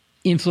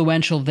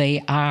influential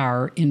they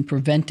are in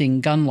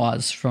preventing gun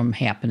laws from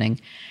happening.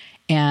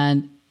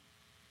 And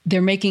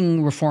they're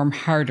making reform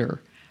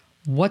harder.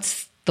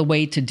 What's the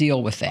way to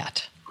deal with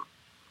that?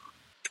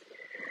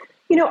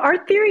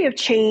 Our theory of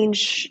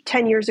change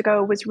 10 years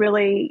ago was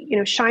really,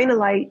 shine a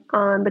light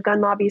on the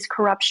gun lobby's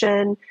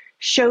corruption,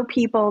 show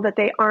people that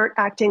they aren't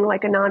acting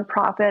like a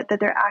nonprofit, that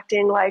they're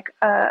acting like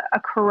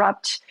a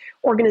corrupt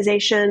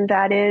organization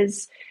that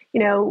is,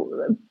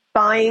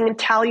 buying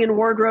Italian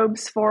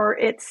wardrobes for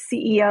its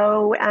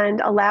CEO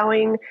and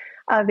allowing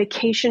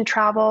vacation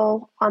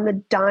travel on the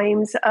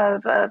dimes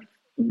of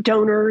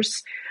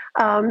donors,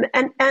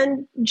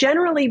 and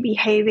generally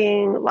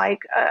behaving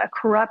like a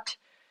corrupt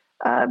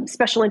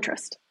special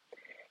interest.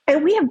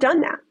 And we have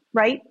done that,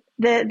 right?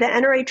 The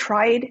NRA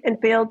tried and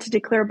failed to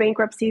declare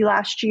bankruptcy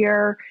last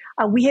year.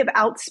 We have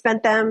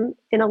outspent them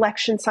in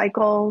election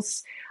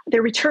cycles.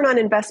 Their return on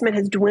investment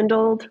has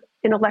dwindled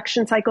in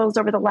election cycles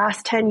over the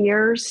last 10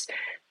 years.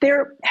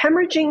 They're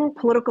hemorrhaging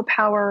political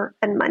power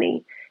and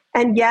money,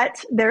 and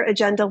yet their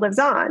agenda lives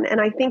on.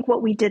 And I think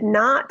what we did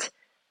not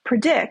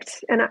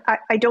predict, and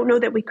I don't know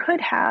that we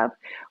could have,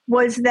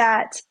 was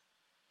that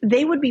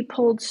they would be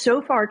pulled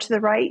so far to the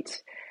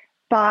right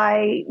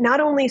by not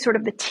only sort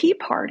of the Tea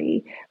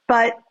Party,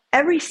 but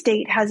every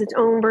state has its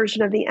own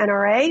version of the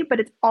NRA, but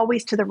it's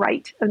always to the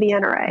right of the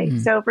NRA. Mm-hmm.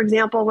 So, for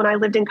example, when I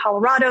lived in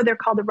Colorado, they're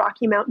called the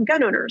Rocky Mountain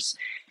Gun Owners.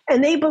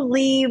 And they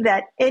believe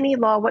that any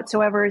law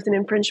whatsoever is an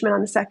infringement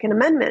on the Second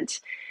Amendment.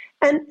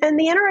 And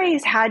the NRA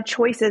has had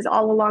choices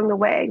all along the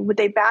way. Would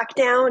they back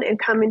down and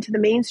come into the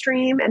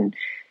mainstream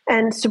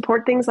and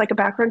support things like a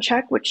background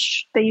check,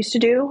 which they used to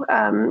do,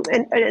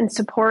 and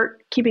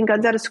support keeping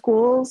guns out of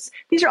schools?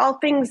 These are all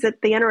things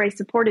that the NRA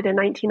supported in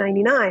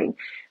 1999.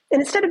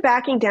 And instead of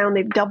backing down,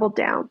 they've doubled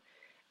down.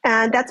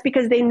 And that's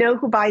because they know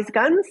who buys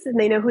guns and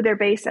they know who their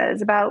base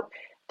is. About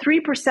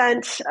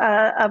 3%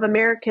 of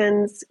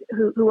Americans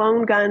who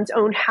own guns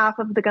own half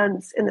of the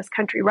guns in this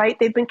country, right?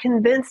 They've been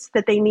convinced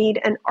that they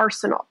need an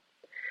arsenal.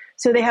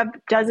 So they have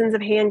dozens of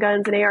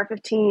handguns and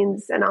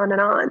AR-15s and on and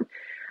on.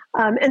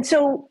 And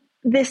so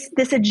this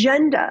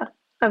agenda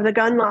of the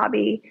gun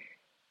lobby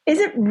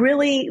isn't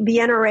really the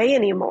NRA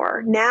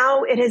anymore.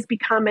 Now it has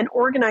become an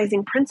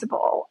organizing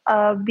principle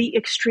of the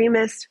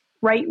extremist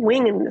right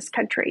wing in this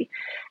country.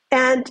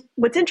 And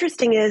what's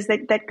interesting is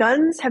that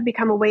guns have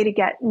become a way to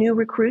get new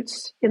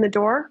recruits in the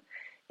door.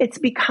 It's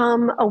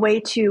become a way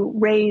to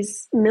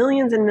raise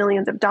millions and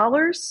millions of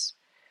dollars.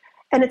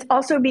 And it's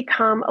also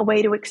become a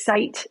way to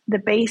excite the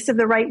base of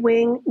the right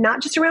wing,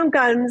 not just around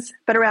guns,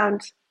 but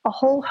around a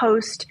whole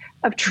host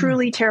of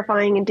truly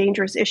terrifying and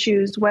dangerous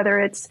issues, whether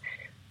it's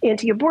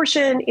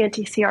anti-abortion,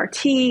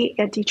 anti-CRT,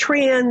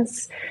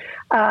 anti-trans.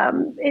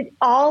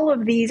 All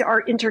of these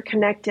are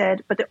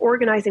interconnected, but the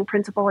organizing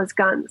principle is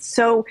guns.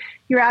 So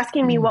you're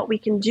asking me what we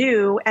can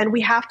do, and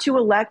we have to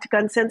elect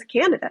gun sense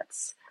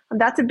candidates. And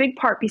that's a big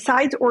part.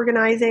 Besides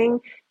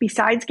organizing,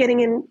 besides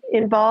getting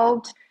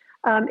involved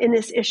in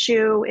this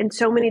issue in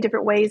so many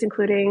different ways,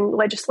 including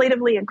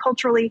legislatively and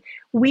culturally,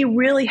 we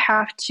really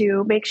have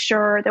to make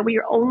sure that we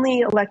are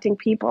only electing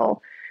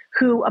people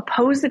who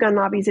oppose the gun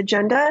lobby's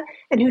agenda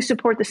and who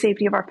support the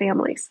safety of our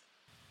families.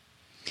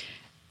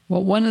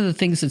 Well, one of the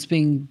things that's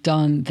being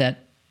done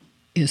that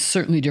is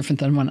certainly different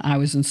than when I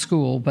was in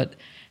school, but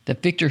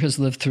that Victor has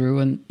lived through,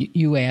 and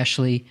you,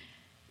 Ashley,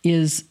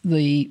 is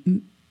the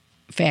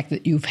fact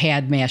that you've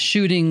had mass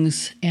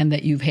shootings and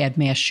that you've had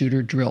mass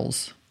shooter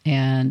drills.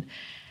 And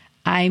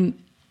I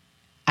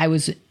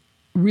was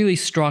really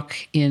struck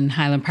in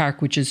Highland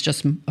Park, which is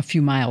just a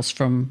few miles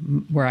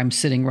from where I'm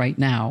sitting right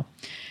now,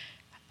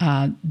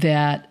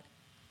 that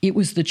it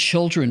was the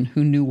children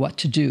who knew what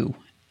to do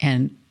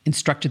and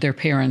instructed their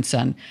parents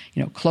on,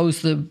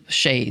 close the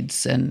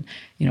shades and,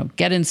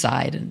 get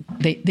inside. And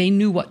they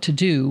knew what to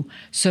do.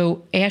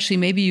 So, Ashley,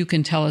 maybe you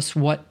can tell us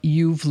what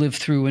you've lived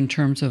through in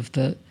terms of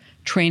the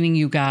training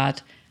you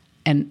got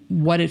and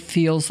what it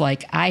feels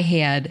like. I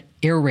had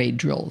air raid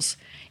drills,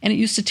 and it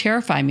used to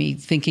terrify me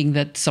thinking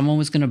that someone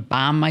was going to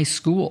bomb my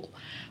school.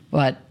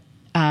 But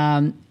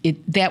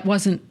that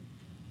wasn't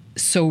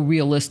so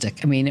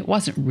realistic. I mean, it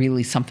wasn't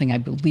really something I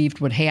believed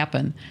would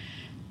happen.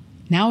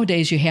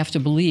 Nowadays, you have to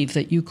believe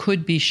that you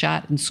could be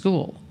shot in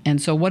school. And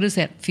so what does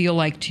that feel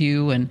like to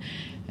you? And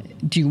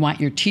do you want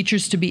your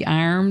teachers to be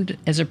armed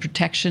as a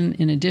protection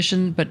in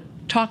addition? But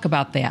talk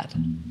about that.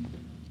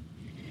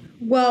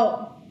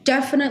 Well,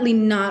 definitely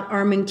not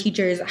arming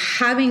teachers.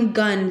 Having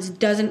guns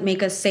doesn't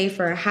make us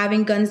safer.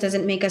 Having guns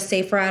doesn't make us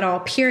safer at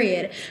all,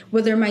 period.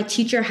 Whether my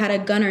teacher had a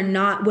gun or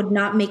not would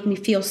not make me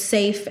feel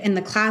safe in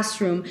the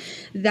classroom.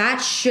 That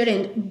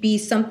shouldn't be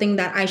something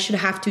that I should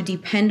have to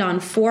depend on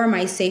for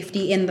my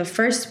safety in the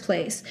first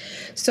place.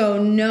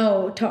 So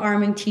no to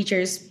arming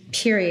teachers,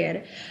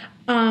 period.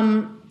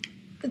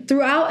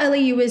 Throughout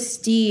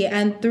LAUSD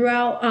and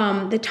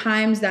throughout the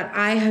times that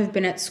I have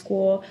been at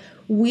school,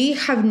 we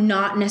have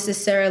not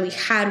necessarily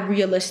had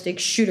realistic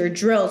shooter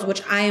drills,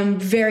 which I am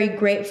very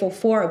grateful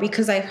for,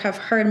 because I have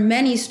heard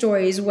many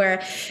stories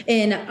where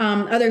in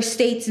other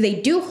states they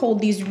do hold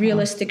these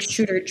realistic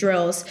shooter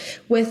drills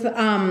with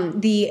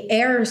the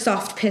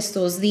airsoft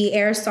pistols, the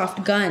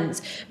airsoft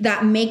guns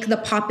that make the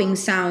popping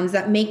sounds,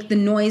 that make the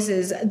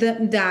noises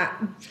that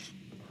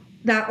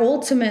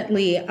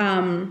ultimately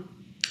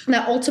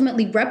that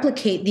ultimately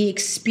replicate the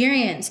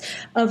experience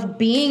of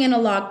being in a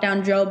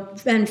lockdown drill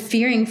and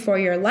fearing for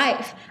your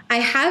life. I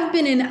have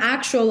been in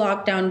actual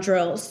lockdown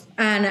drills,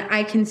 and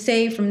I can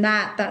say from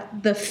that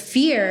the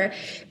fear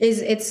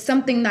is it's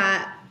something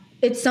that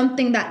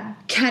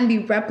can be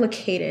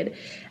replicated,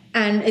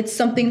 and it's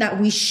something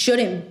that we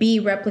shouldn't be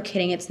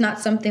replicating. It's not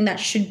something that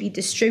should be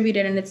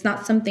distributed, and it's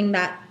not something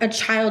that a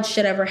child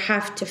should ever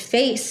have to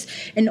face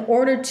in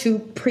order to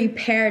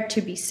prepare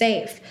to be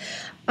safe.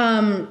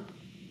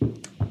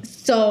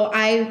 So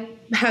I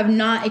have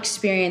not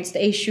experienced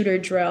a shooter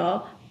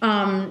drill,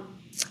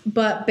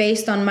 but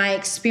based on my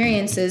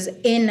experiences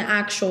in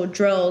actual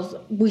drills,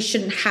 we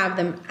shouldn't have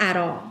them at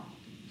all.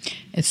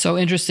 It's so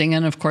interesting.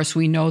 And of course,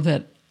 we know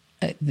that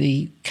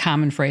the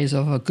common phrase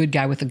of a good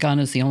guy with a gun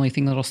is the only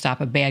thing that'll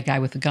stop a bad guy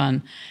with a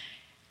gun.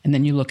 And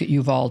then you look at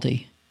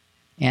Uvalde,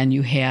 and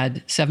you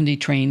had 70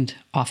 trained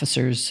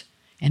officers,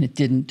 and it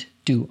didn't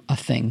do a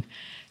thing.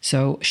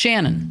 So,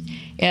 Shannon,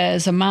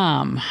 as a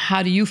mom,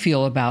 how do you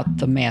feel about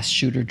the mass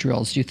shooter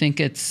drills? Do you think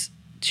it's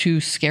too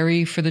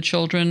scary for the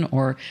children,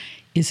 or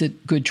is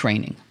it good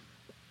training?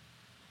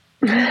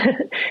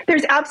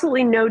 There's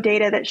absolutely no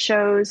data that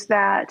shows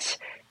that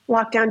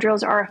lockdown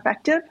drills are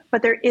effective,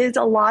 but there is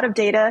a lot of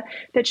data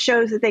that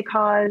shows that they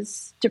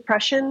cause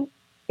depression,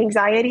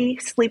 anxiety,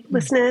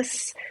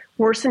 sleeplessness,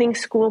 worsening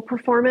school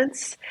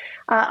performance.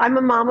 I'm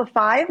a mom of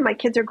 5. My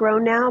kids are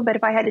grown now, but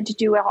if I had to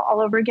do it all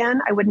over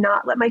again, I would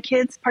not let my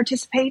kids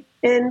participate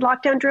in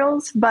lockdown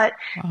drills. But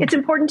It's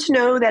important to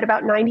know that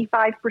about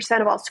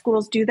 95% of all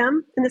schools do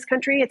them in this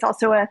country. It's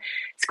also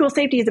school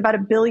safety is about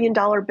 $1 billion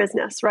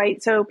business,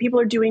 right? So people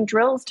are doing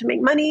drills to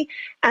make money,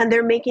 and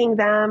they're making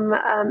them,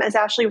 as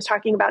Ashley was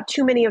talking about,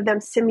 too many of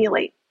them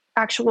simulate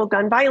actual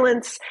gun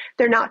violence.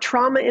 They're not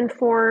trauma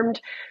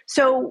informed.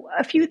 So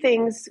a few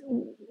things,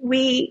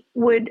 we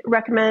would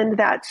recommend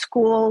that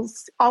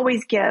schools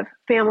always give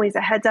families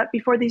a heads up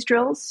before these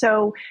drills,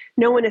 so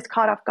no one is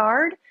caught off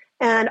guard.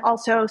 And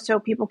also so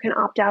people can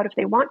opt out if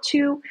they want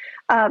to.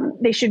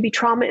 They should be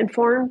trauma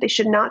informed. They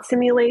should not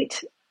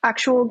simulate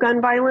actual gun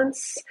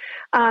violence.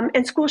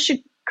 And schools should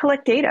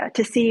collect data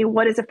to see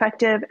what is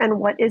effective and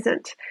what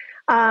isn't.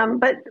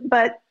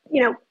 But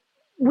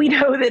we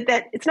know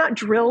that it's not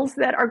drills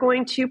that are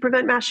going to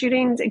prevent mass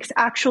shootings. It's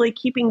actually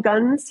keeping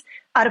guns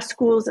out of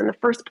schools in the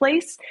first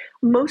place.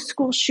 Most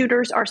school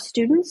shooters are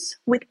students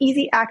with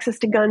easy access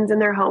to guns in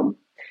their home.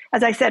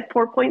 As I said,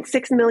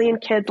 4.6 million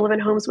kids live in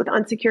homes with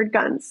unsecured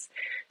guns.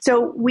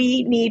 So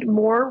we need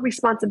more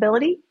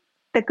responsibility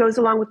that goes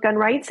along with gun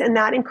rights, and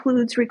that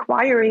includes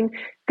requiring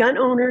gun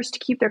owners to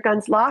keep their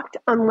guns locked,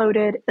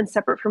 unloaded, and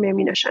separate from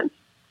ammunition.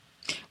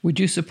 Would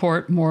you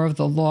support more of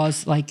the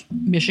laws like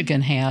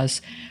Michigan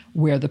has,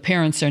 where the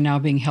parents are now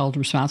being held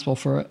responsible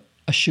for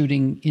a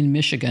shooting in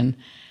Michigan?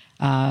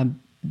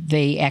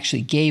 They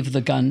actually gave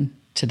the gun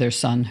to their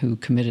son who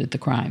committed the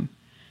crime.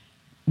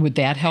 Would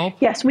that help?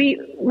 Yes,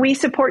 we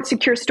support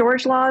secure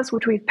storage laws,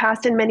 which we've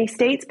passed in many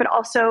states, but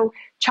also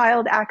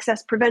child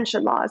access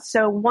prevention laws.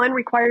 So one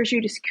requires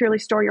you to securely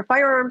store your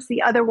firearms.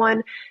 The other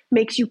one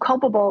makes you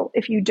culpable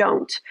if you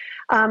don't.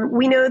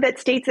 We know that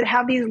states that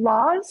have these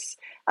laws,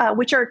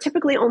 which are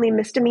typically only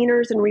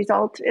misdemeanors and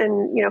result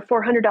in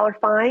 $400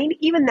 fine,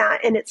 even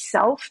that in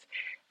itself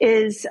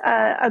is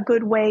a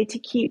good way to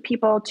keep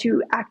people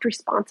to act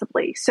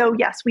responsibly. So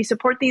yes, we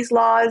support these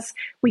laws.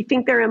 We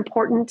think they're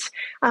important.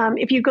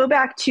 If you go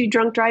back to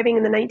drunk driving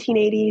in the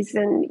 1980s,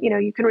 and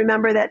you can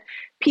remember that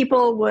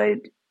people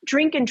would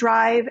drink and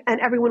drive, and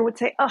everyone would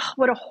say, "Oh,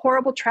 what a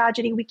horrible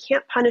tragedy. We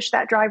can't punish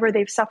that driver.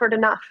 They've suffered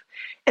enough."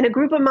 And a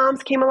group of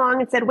moms came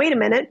along and said, "Wait a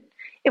minute.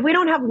 If we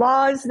don't have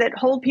laws that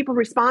hold people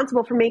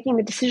responsible for making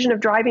the decision of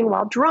driving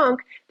while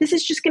drunk, this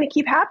is just going to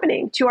keep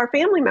happening to our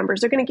family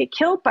members. They're going to get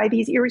killed by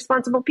these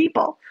irresponsible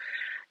people."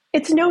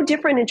 It's no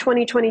different in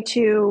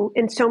 2022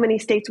 in so many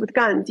states with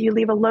guns. You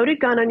leave a loaded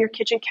gun on your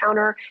kitchen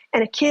counter,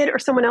 and a kid or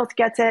someone else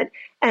gets it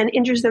and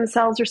injures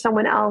themselves or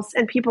someone else,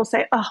 and people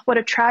say, "Oh, what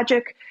a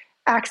tragic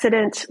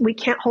accident. We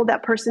can't hold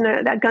that person,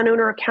 that gun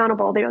owner,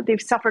 accountable.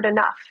 They've suffered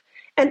enough."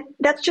 And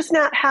that's just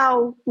not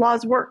how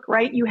laws work,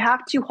 right? You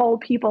have to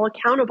hold people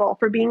accountable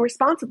for being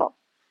responsible.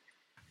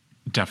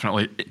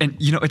 Definitely. And,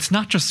 it's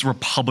not just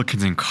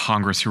Republicans in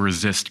Congress who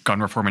resist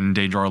gun reform and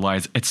endanger our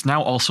lives. It's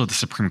now also the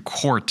Supreme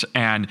Court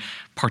and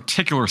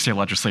particular state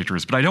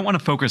legislatures. But I don't want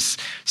to focus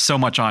so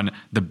much on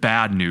the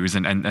bad news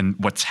and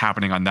what's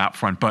happening on that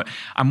front. But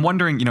I'm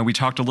wondering, we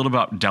talked a little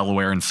about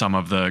Delaware and some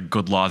of the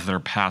good laws that are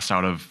passed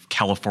out of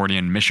California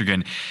and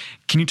Michigan.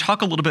 Can you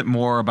talk a little bit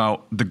more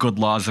about the good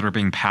laws that are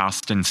being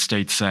passed in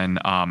states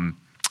and kind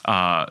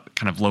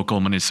of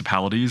local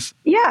municipalities?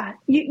 Yeah,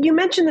 you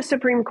mentioned the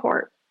Supreme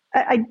Court.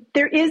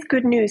 There is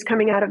good news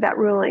coming out of that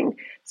ruling.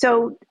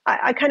 So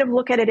I kind of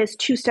look at it as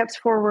 2 steps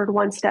forward,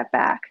 1 step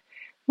back.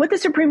 What the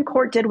Supreme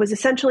Court did was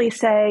essentially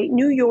say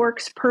New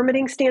York's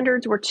permitting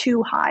standards were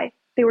too high.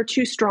 They were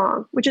too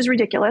strong, which is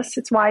ridiculous.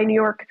 It's why New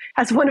York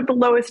has one of the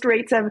lowest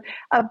rates of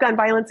gun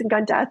violence and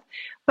gun death.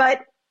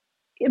 But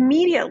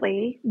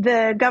immediately,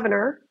 the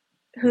governor,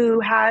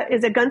 who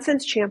is a gun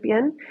sense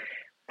champion,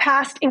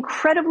 passed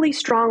incredibly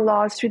strong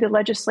laws through the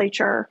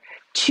legislature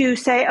to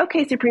say,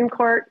 okay, Supreme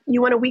Court,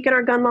 you want to weaken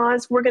our gun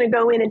laws? We're going to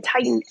go in and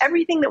tighten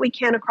everything that we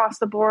can across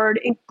the board,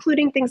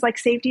 including things like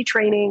safety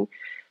training,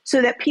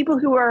 so that people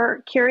who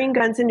are carrying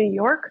guns in New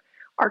York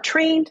are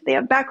trained, they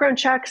have background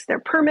checks, they're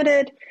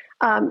permitted,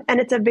 and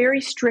it's a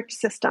very strict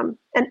system.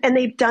 And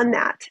they've done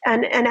that.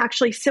 And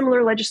actually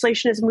similar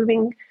legislation is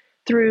moving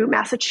through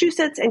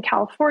Massachusetts and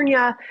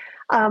California.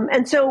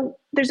 And so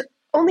there's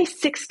only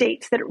 6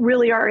 states that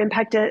really are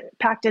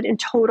impacted in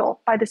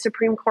total by the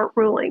Supreme Court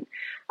ruling.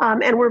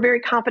 And we're very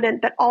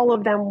confident that all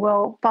of them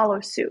will follow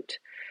suit.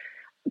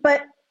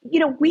 But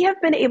we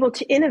have been able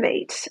to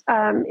innovate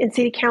in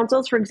city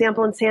councils, for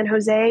example, in San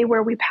Jose,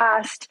 where we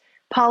passed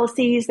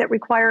policies that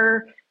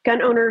require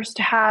gun owners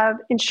to have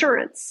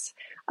insurance.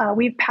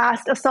 We've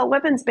passed assault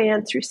weapons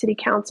bans through city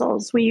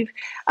councils. We've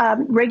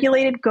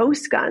regulated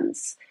ghost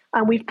guns.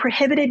 We've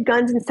prohibited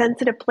guns in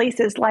sensitive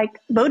places like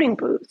voting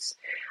booths.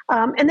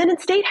 And then in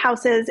state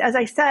houses, as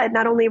I said,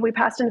 not only have we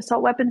passed an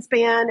assault weapons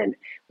ban, and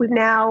we've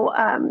now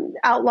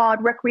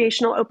outlawed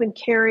recreational open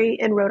carry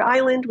in Rhode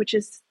Island, which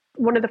is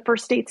one of the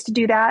first states to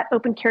do that.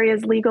 Open carry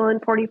is legal in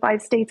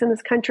 45 states in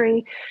this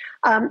country.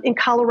 In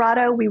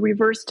Colorado, we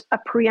reversed a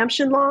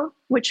preemption law,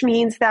 which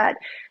means that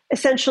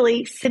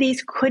essentially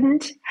cities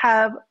couldn't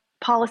have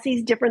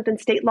policies different than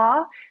state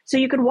law. So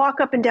you could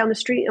walk up and down the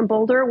street in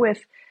Boulder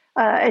with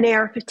an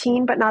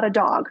AR-15, but not a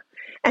dog.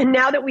 And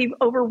now that we've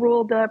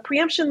overruled the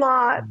preemption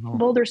law,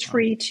 Boulder's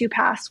free to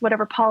pass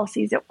whatever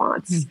policies it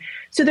wants.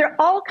 So there are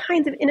all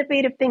kinds of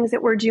innovative things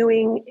that we're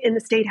doing in the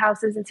state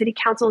houses and city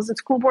councils and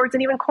school boards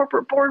and even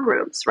corporate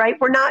boardrooms, right?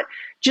 We're not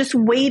just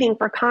waiting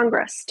for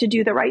Congress to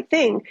do the right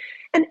thing.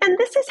 And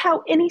this is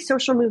how any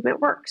social movement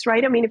works,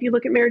 right? I mean, if you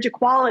look at marriage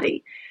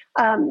equality,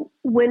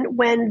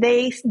 when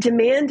they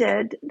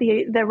demanded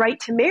the right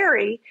to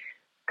marry,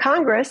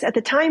 Congress at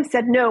the time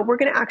said, no, we're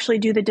going to actually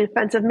do the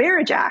Defense of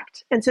Marriage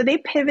Act. And so they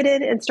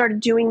pivoted and started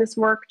doing this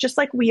work just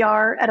like we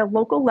are at a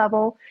local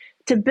level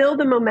to build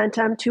the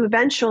momentum to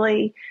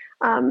eventually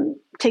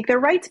take their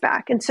rights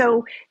back. And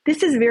so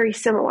this is very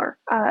similar.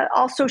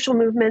 All social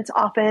movements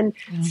often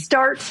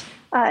start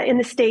in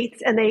the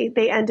states and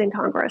they end in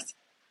Congress.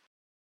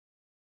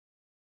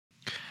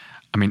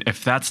 I mean,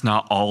 if that's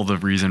not all the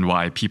reason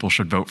why people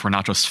should vote for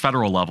not just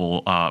federal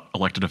level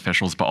elected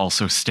officials, but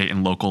also state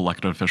and local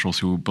elected officials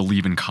who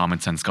believe in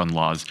common sense gun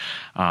laws,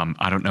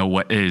 I don't know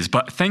what is.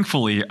 But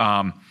thankfully,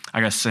 I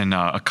guess in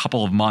a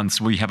couple of months,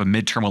 we have a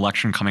midterm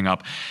election coming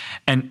up.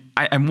 And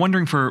I'm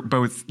wondering for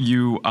both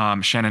you,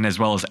 Shannon, as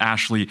well as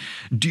Ashley,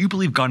 do you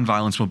believe gun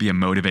violence will be a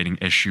motivating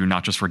issue,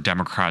 not just for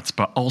Democrats,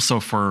 but also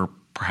for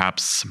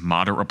perhaps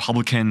moderate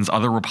Republicans,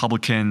 other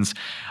Republicans?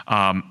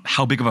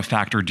 How big of a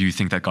factor do you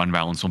think that gun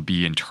violence will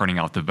be in turning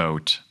out the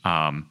vote?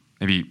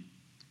 Maybe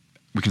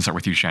we can start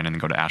with you, Shannon,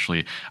 and go to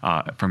Ashley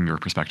from your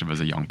perspective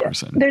as a young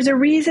person. There's a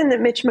reason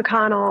that Mitch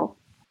McConnell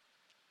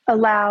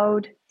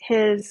allowed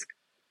his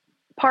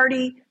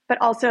party,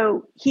 but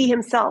also he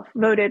himself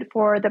voted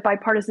for the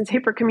Bipartisan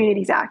Safer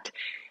Communities Act.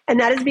 And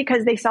that is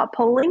because they saw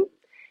polling.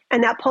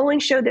 And that polling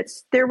showed that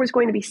there was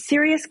going to be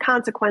serious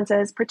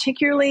consequences,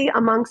 particularly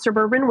among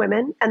suburban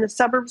women, and the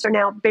suburbs are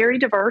now very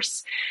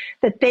diverse,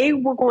 that they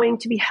were going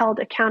to be held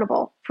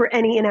accountable for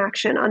any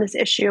inaction on this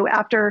issue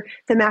after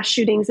the mass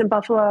shootings in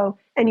Buffalo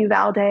and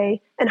Uvalde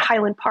and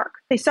Highland Park.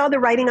 They saw the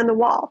writing on the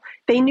wall.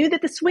 They knew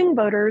that the swing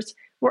voters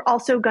were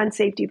also gun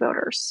safety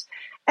voters.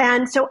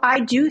 And so I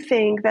do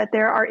think that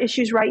there are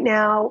issues right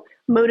now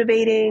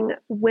motivating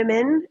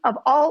women of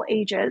all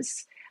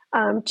ages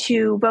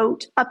to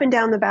vote up and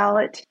down the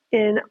ballot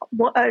in,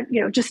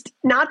 just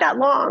not that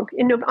long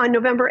on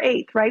November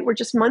 8th, right? We're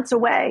just months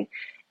away.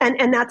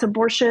 And that's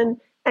abortion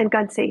and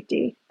gun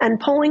safety. And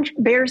polling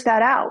bears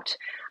that out.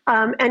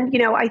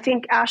 I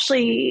think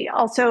Ashley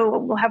also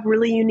will have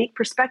really unique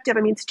perspective.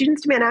 I mean,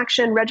 Students Demand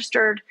Action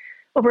registered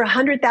over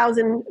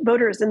 100,000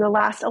 voters in the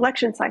last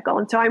election cycle.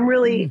 And so I'm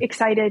really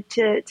excited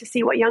to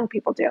see what young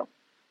people do.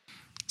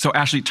 So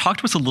Ashley, talk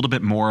to us a little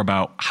bit more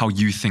about how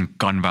you think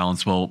gun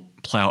violence will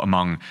play out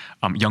among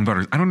young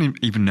voters. I don't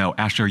even know.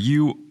 Ashley, are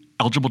you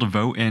eligible to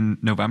vote in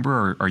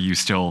November, or are you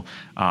still...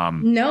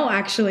 No,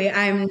 actually,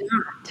 I'm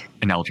not.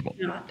 Ineligible?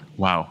 Not.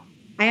 Wow.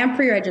 I am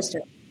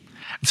pre-registered.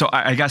 So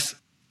I guess...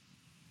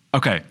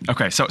 Okay.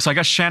 So I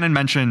guess Shannon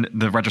mentioned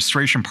the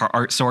registration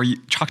part. So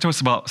talk to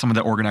us about some of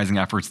the organizing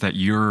efforts that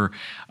you're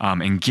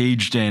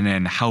engaged in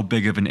and how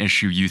big of an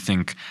issue you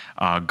think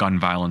gun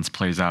violence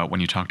plays out when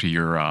you talk to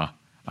your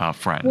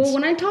friends. Well,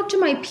 when I talk to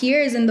my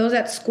peers and those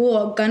at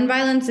school, gun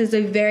violence is a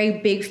very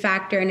big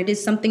factor, and it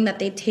is something that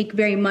they take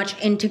very much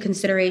into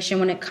consideration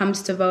when it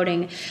comes to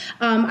voting.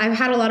 I've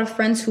had a lot of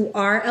friends who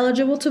are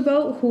eligible to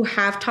vote who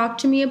have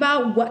talked to me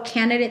about what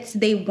candidates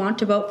they want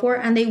to vote for,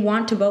 and they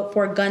want to vote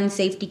for gun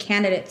safety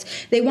candidates.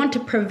 They want to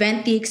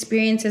prevent the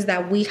experiences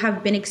that we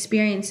have been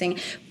experiencing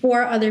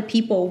for other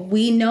people.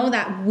 We know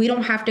that we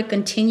don't have to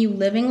continue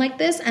living like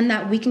this, and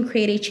that we can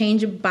create a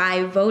change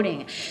by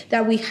voting,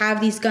 that we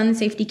have these gun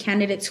safety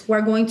candidates advocates who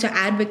are going to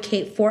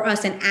advocate for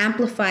us and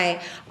amplify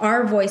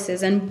our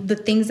voices and the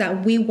things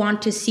that we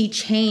want to see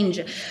change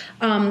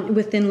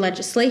within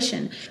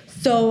legislation.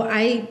 So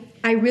I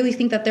really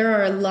think that there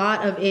are a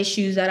lot of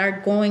issues that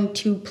are going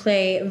to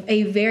play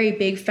a very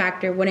big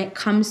factor when it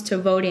comes to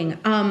voting.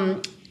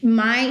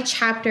 My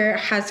chapter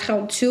has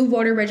held 2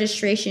 voter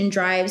registration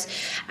drives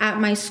at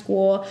my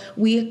school.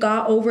 We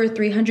got over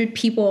 300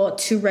 people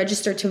to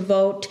register to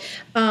vote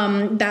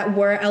that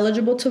were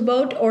eligible to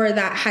vote or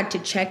that had to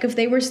check if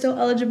they were still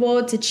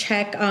eligible, to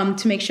check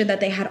to make sure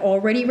that they had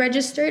already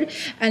registered.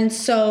 And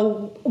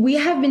so we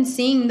have been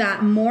seeing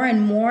that more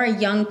and more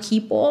young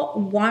people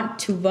want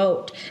to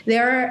vote.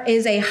 There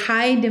is a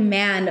high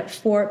demand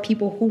for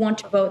people who want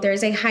to vote. There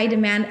is a high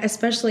demand,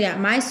 especially at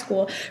my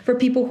school, for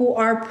people who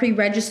are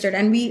pre-registered.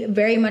 And we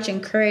very much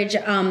encourage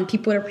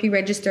people to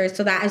pre-register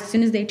so that as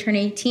soon as they turn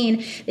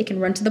 18, they can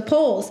run to the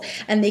polls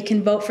and they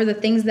can vote for the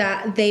things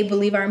that they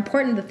believe are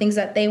important, the things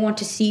that they want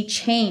to see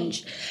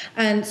changed.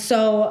 And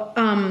so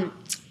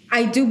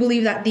I do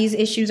believe that these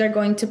issues are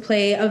going to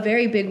play a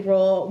very big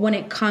role when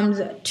it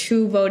comes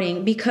to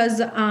voting,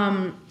 because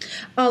a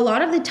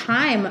lot of the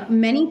time,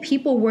 many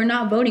people were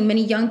not voting.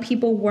 Many young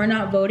people were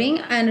not voting,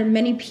 and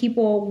many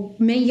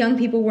young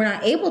people were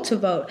not able to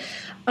vote.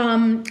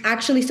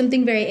 Actually,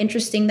 something very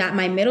interesting that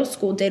my middle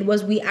school did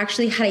was we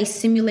actually had a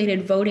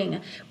simulated voting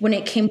when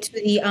it came to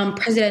the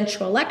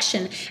presidential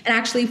election. And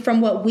actually,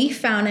 from what we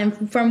found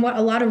and from what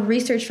a lot of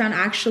research found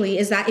actually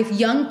is that if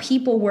young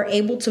people were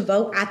able to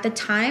vote at the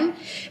time,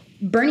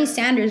 Bernie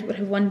Sanders would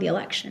have won the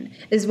election,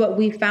 is what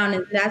we found.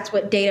 And that's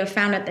what data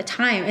found at the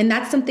time. And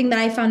that's something that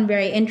I found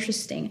very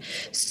interesting.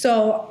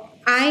 So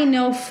I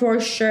know for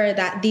sure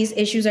that these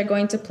issues are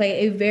going to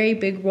play a very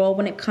big role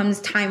when it comes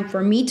time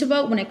for me to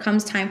vote, when it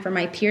comes time for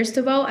my peers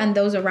to vote and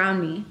those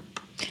around me.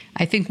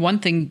 I think one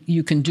thing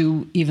you can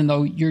do, even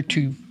though you're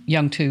too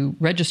young to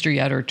register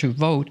yet or to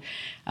vote,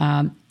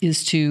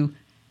 is to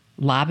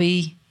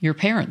lobby your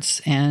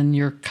parents and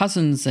your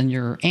cousins and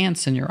your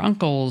aunts and your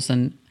uncles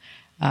and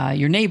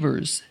your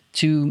neighbors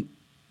to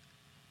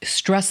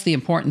stress the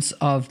importance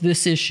of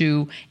this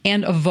issue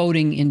and of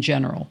voting in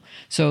general,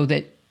 so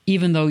that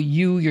even though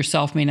you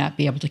yourself may not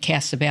be able to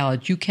cast a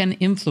ballot, you can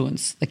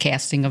influence the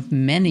casting of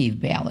many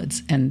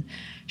ballots, and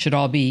should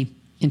all be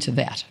into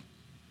that.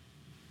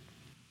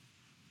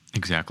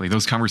 Exactly.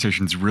 Those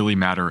conversations really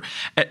matter.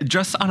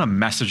 Just on a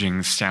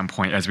messaging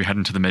standpoint, as we head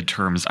into the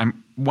midterms,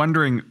 I'm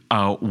wondering,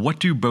 what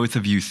do both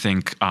of you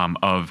think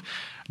of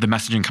the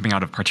messaging coming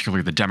out of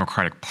particularly the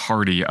Democratic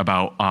Party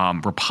about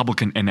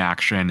Republican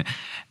inaction?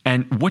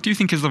 And what do you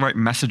think is the right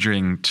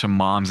messaging to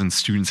moms and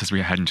students as we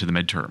head into the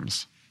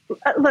midterms?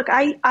 Look,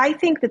 I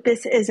think that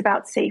this is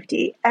about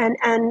safety.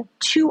 And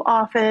too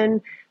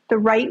often the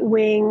right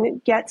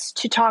wing gets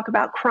to talk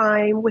about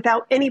crime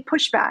without any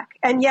pushback.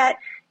 And yet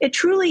it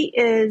truly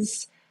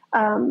is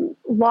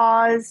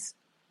laws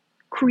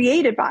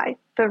created by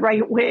the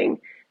right wing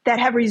that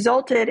have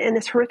resulted in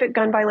this horrific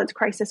gun violence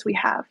crisis we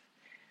have.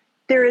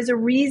 There is a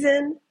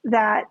reason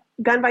that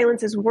gun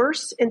violence is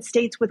worse in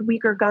states with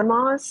weaker gun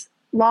laws,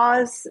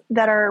 laws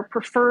that are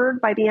preferred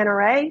by the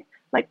NRA,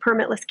 like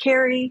permitless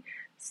carry,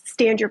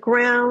 stand your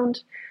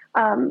ground.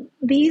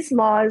 These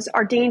laws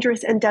are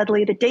dangerous and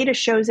deadly. The data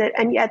shows it,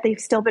 and yet they've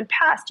still been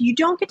passed. You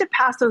don't get to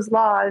pass those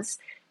laws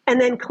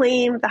and then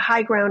claim the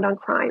high ground on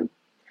crime,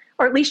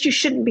 or at least you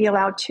shouldn't be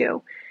allowed to.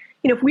 You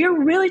know, if we're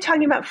really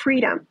talking about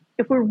freedom,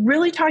 if we're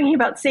really talking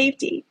about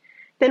safety,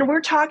 then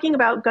we're talking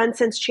about gun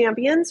sense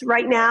champions.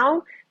 Right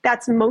now,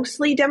 that's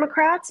mostly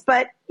Democrats,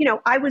 but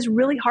I was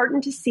really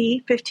heartened to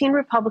see 15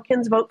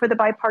 Republicans vote for the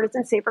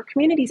Bipartisan Safer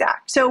Communities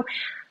Act. So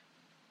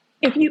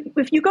if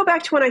you go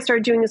back to when I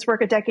started doing this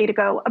work a decade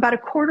ago, about a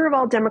quarter of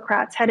all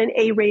Democrats had an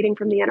A rating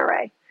from the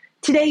NRA.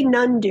 Today,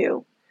 none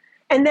do.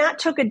 And that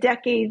took a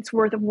decade's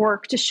worth of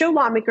work to show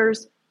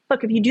lawmakers,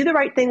 look, if you do the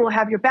right thing, we'll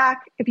have your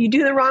back. If you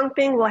do the wrong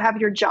thing, we'll have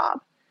your job.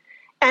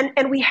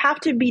 And we have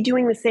to be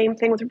doing the same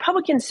thing with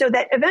Republicans so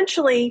that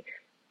eventually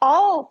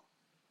all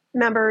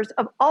members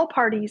of all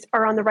parties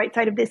are on the right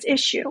side of this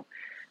issue.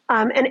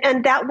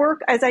 And that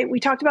work, as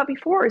we talked about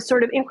before, is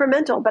sort of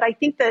incremental. But I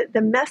think that the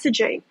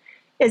messaging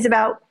is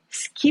about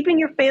keeping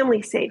your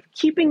family safe,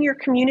 keeping your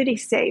community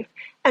safe,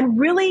 and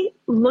really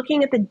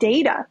looking at the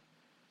data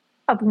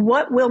of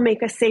what will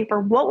make us safer,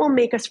 what will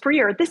make us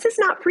freer. This is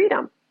not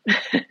freedom.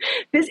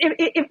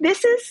 If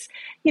this is,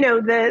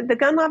 the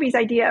gun lobby's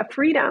idea of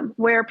freedom,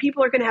 where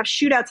people are going to have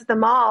shootouts at the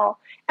mall,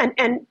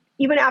 and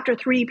even after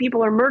 3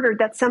 people are murdered,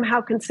 that's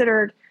somehow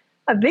considered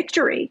a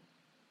victory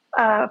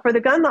for the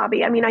gun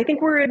lobby. I mean, I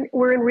think we're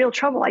in real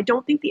trouble. I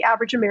don't think the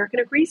average American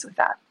agrees with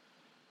that.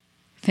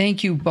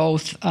 Thank you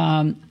both.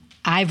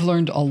 I've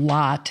learned a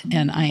lot,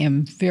 and I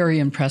am very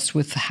impressed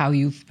with how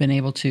you've been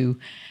able to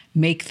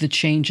make the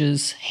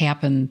changes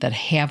happen that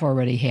have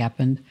already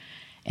happened.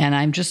 And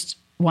I just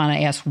want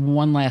to ask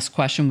one last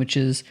question, which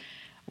is,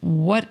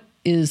 what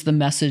is the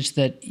message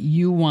that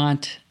you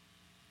want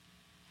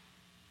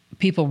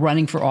people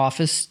running for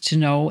office to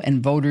know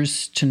and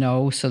voters to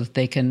know so that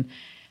they can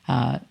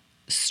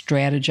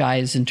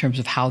strategize in terms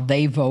of how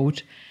they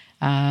vote?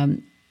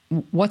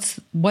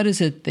 what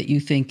is it that you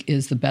think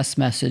is the best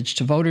message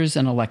to voters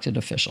and elected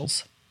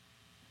officials?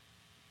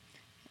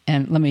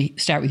 And let me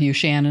start with you,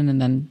 Shannon,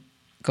 and then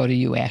go to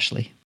you,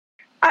 Ashley.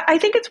 I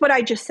think it's what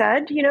I just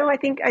said. I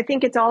think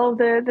it's all of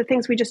the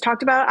things we just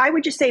talked about. I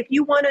would just say, if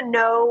you want to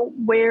know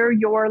where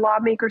your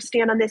lawmakers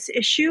stand on this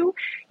issue,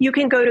 you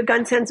can go to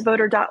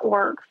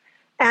gunsensevoter.org.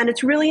 And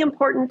it's really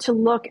important to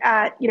look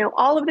at,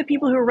 all of the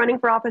people who are running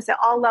for office at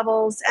all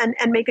levels and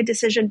make a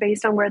decision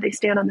based on where they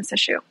stand on this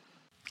issue.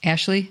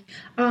 Ashley?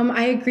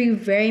 I agree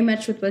very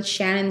much with what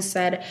Shannon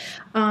said.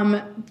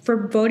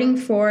 For voting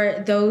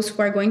for those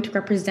who are going to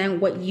represent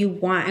what you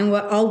want, and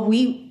what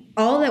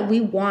all that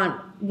we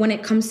want when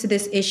it comes to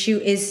this issue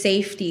is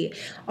safety.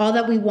 All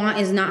that we want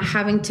is not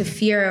having to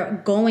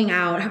fear going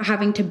out,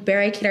 having to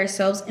barricade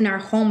ourselves in our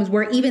homes,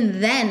 where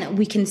even then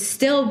we can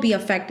still be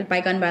affected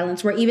by gun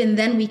violence, where even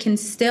then we can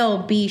still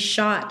be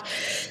shot.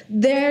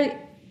 It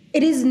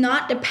is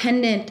not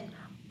dependent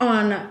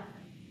on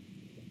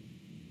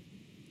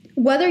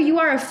whether you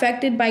are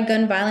affected by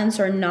gun violence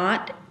or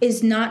not,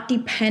 is not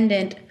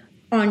dependent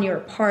on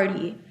your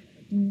party.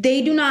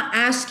 They do not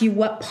ask you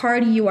what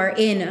party you are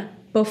in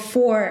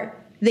before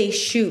they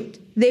shoot.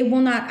 They will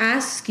not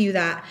ask you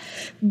that.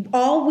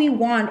 All we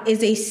want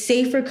is a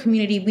safer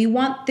community. We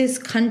want this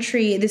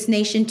country, this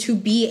nation, to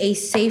be a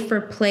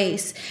safer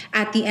place.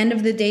 At the end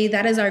of the day,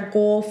 that is our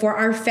goal for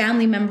our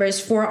family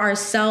members, for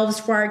ourselves,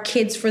 for our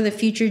kids, for the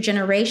future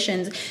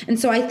generations. And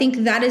so I think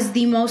that is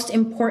the most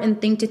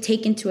important thing to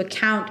take into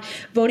account.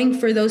 Voting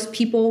for those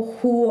people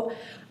who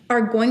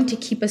are going to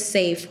keep us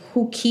safe,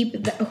 who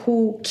keep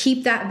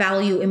that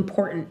value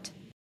important.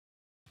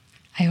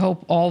 I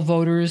hope all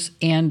voters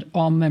and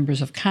all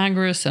members of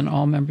Congress and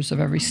all members of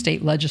every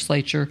state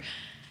legislature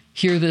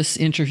hear this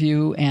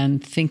interview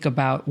and think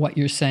about what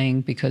you're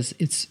saying, because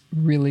it's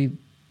really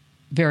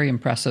very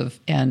impressive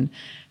and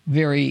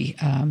very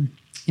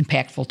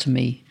impactful to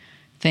me.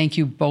 Thank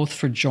you both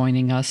for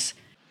joining us.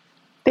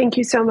 Thank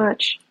you so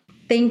much.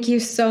 Thank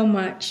you so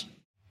much.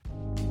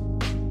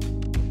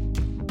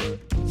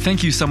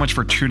 Thank you so much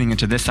for tuning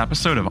into this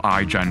episode of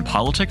iGen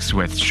Politics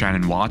with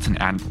Shannon Watts and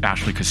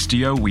Ashley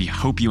Castillo. We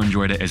hope you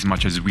enjoyed it as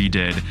much as we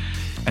did,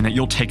 and that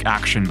you'll take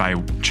action by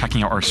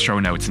checking out our show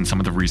notes and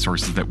some of the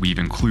resources that we've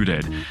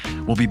included.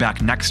 We'll be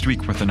back next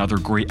week with another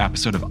great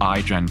episode of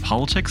iGen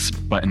Politics,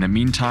 but in the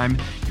meantime,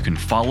 you can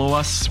follow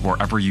us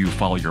wherever you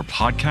follow your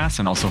podcasts,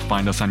 and also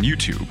find us on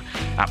YouTube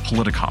at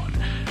Politicon.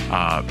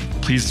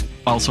 Please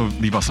also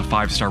leave us a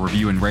 5-star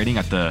review and rating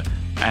at the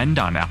end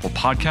on Apple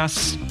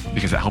Podcasts,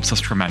 because it helps us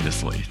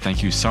tremendously.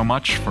 Thank you so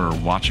much for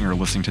watching or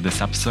listening to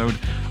this episode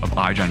of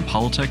iGen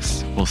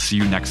Politics. We'll see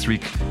you next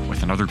week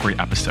with another great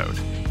episode.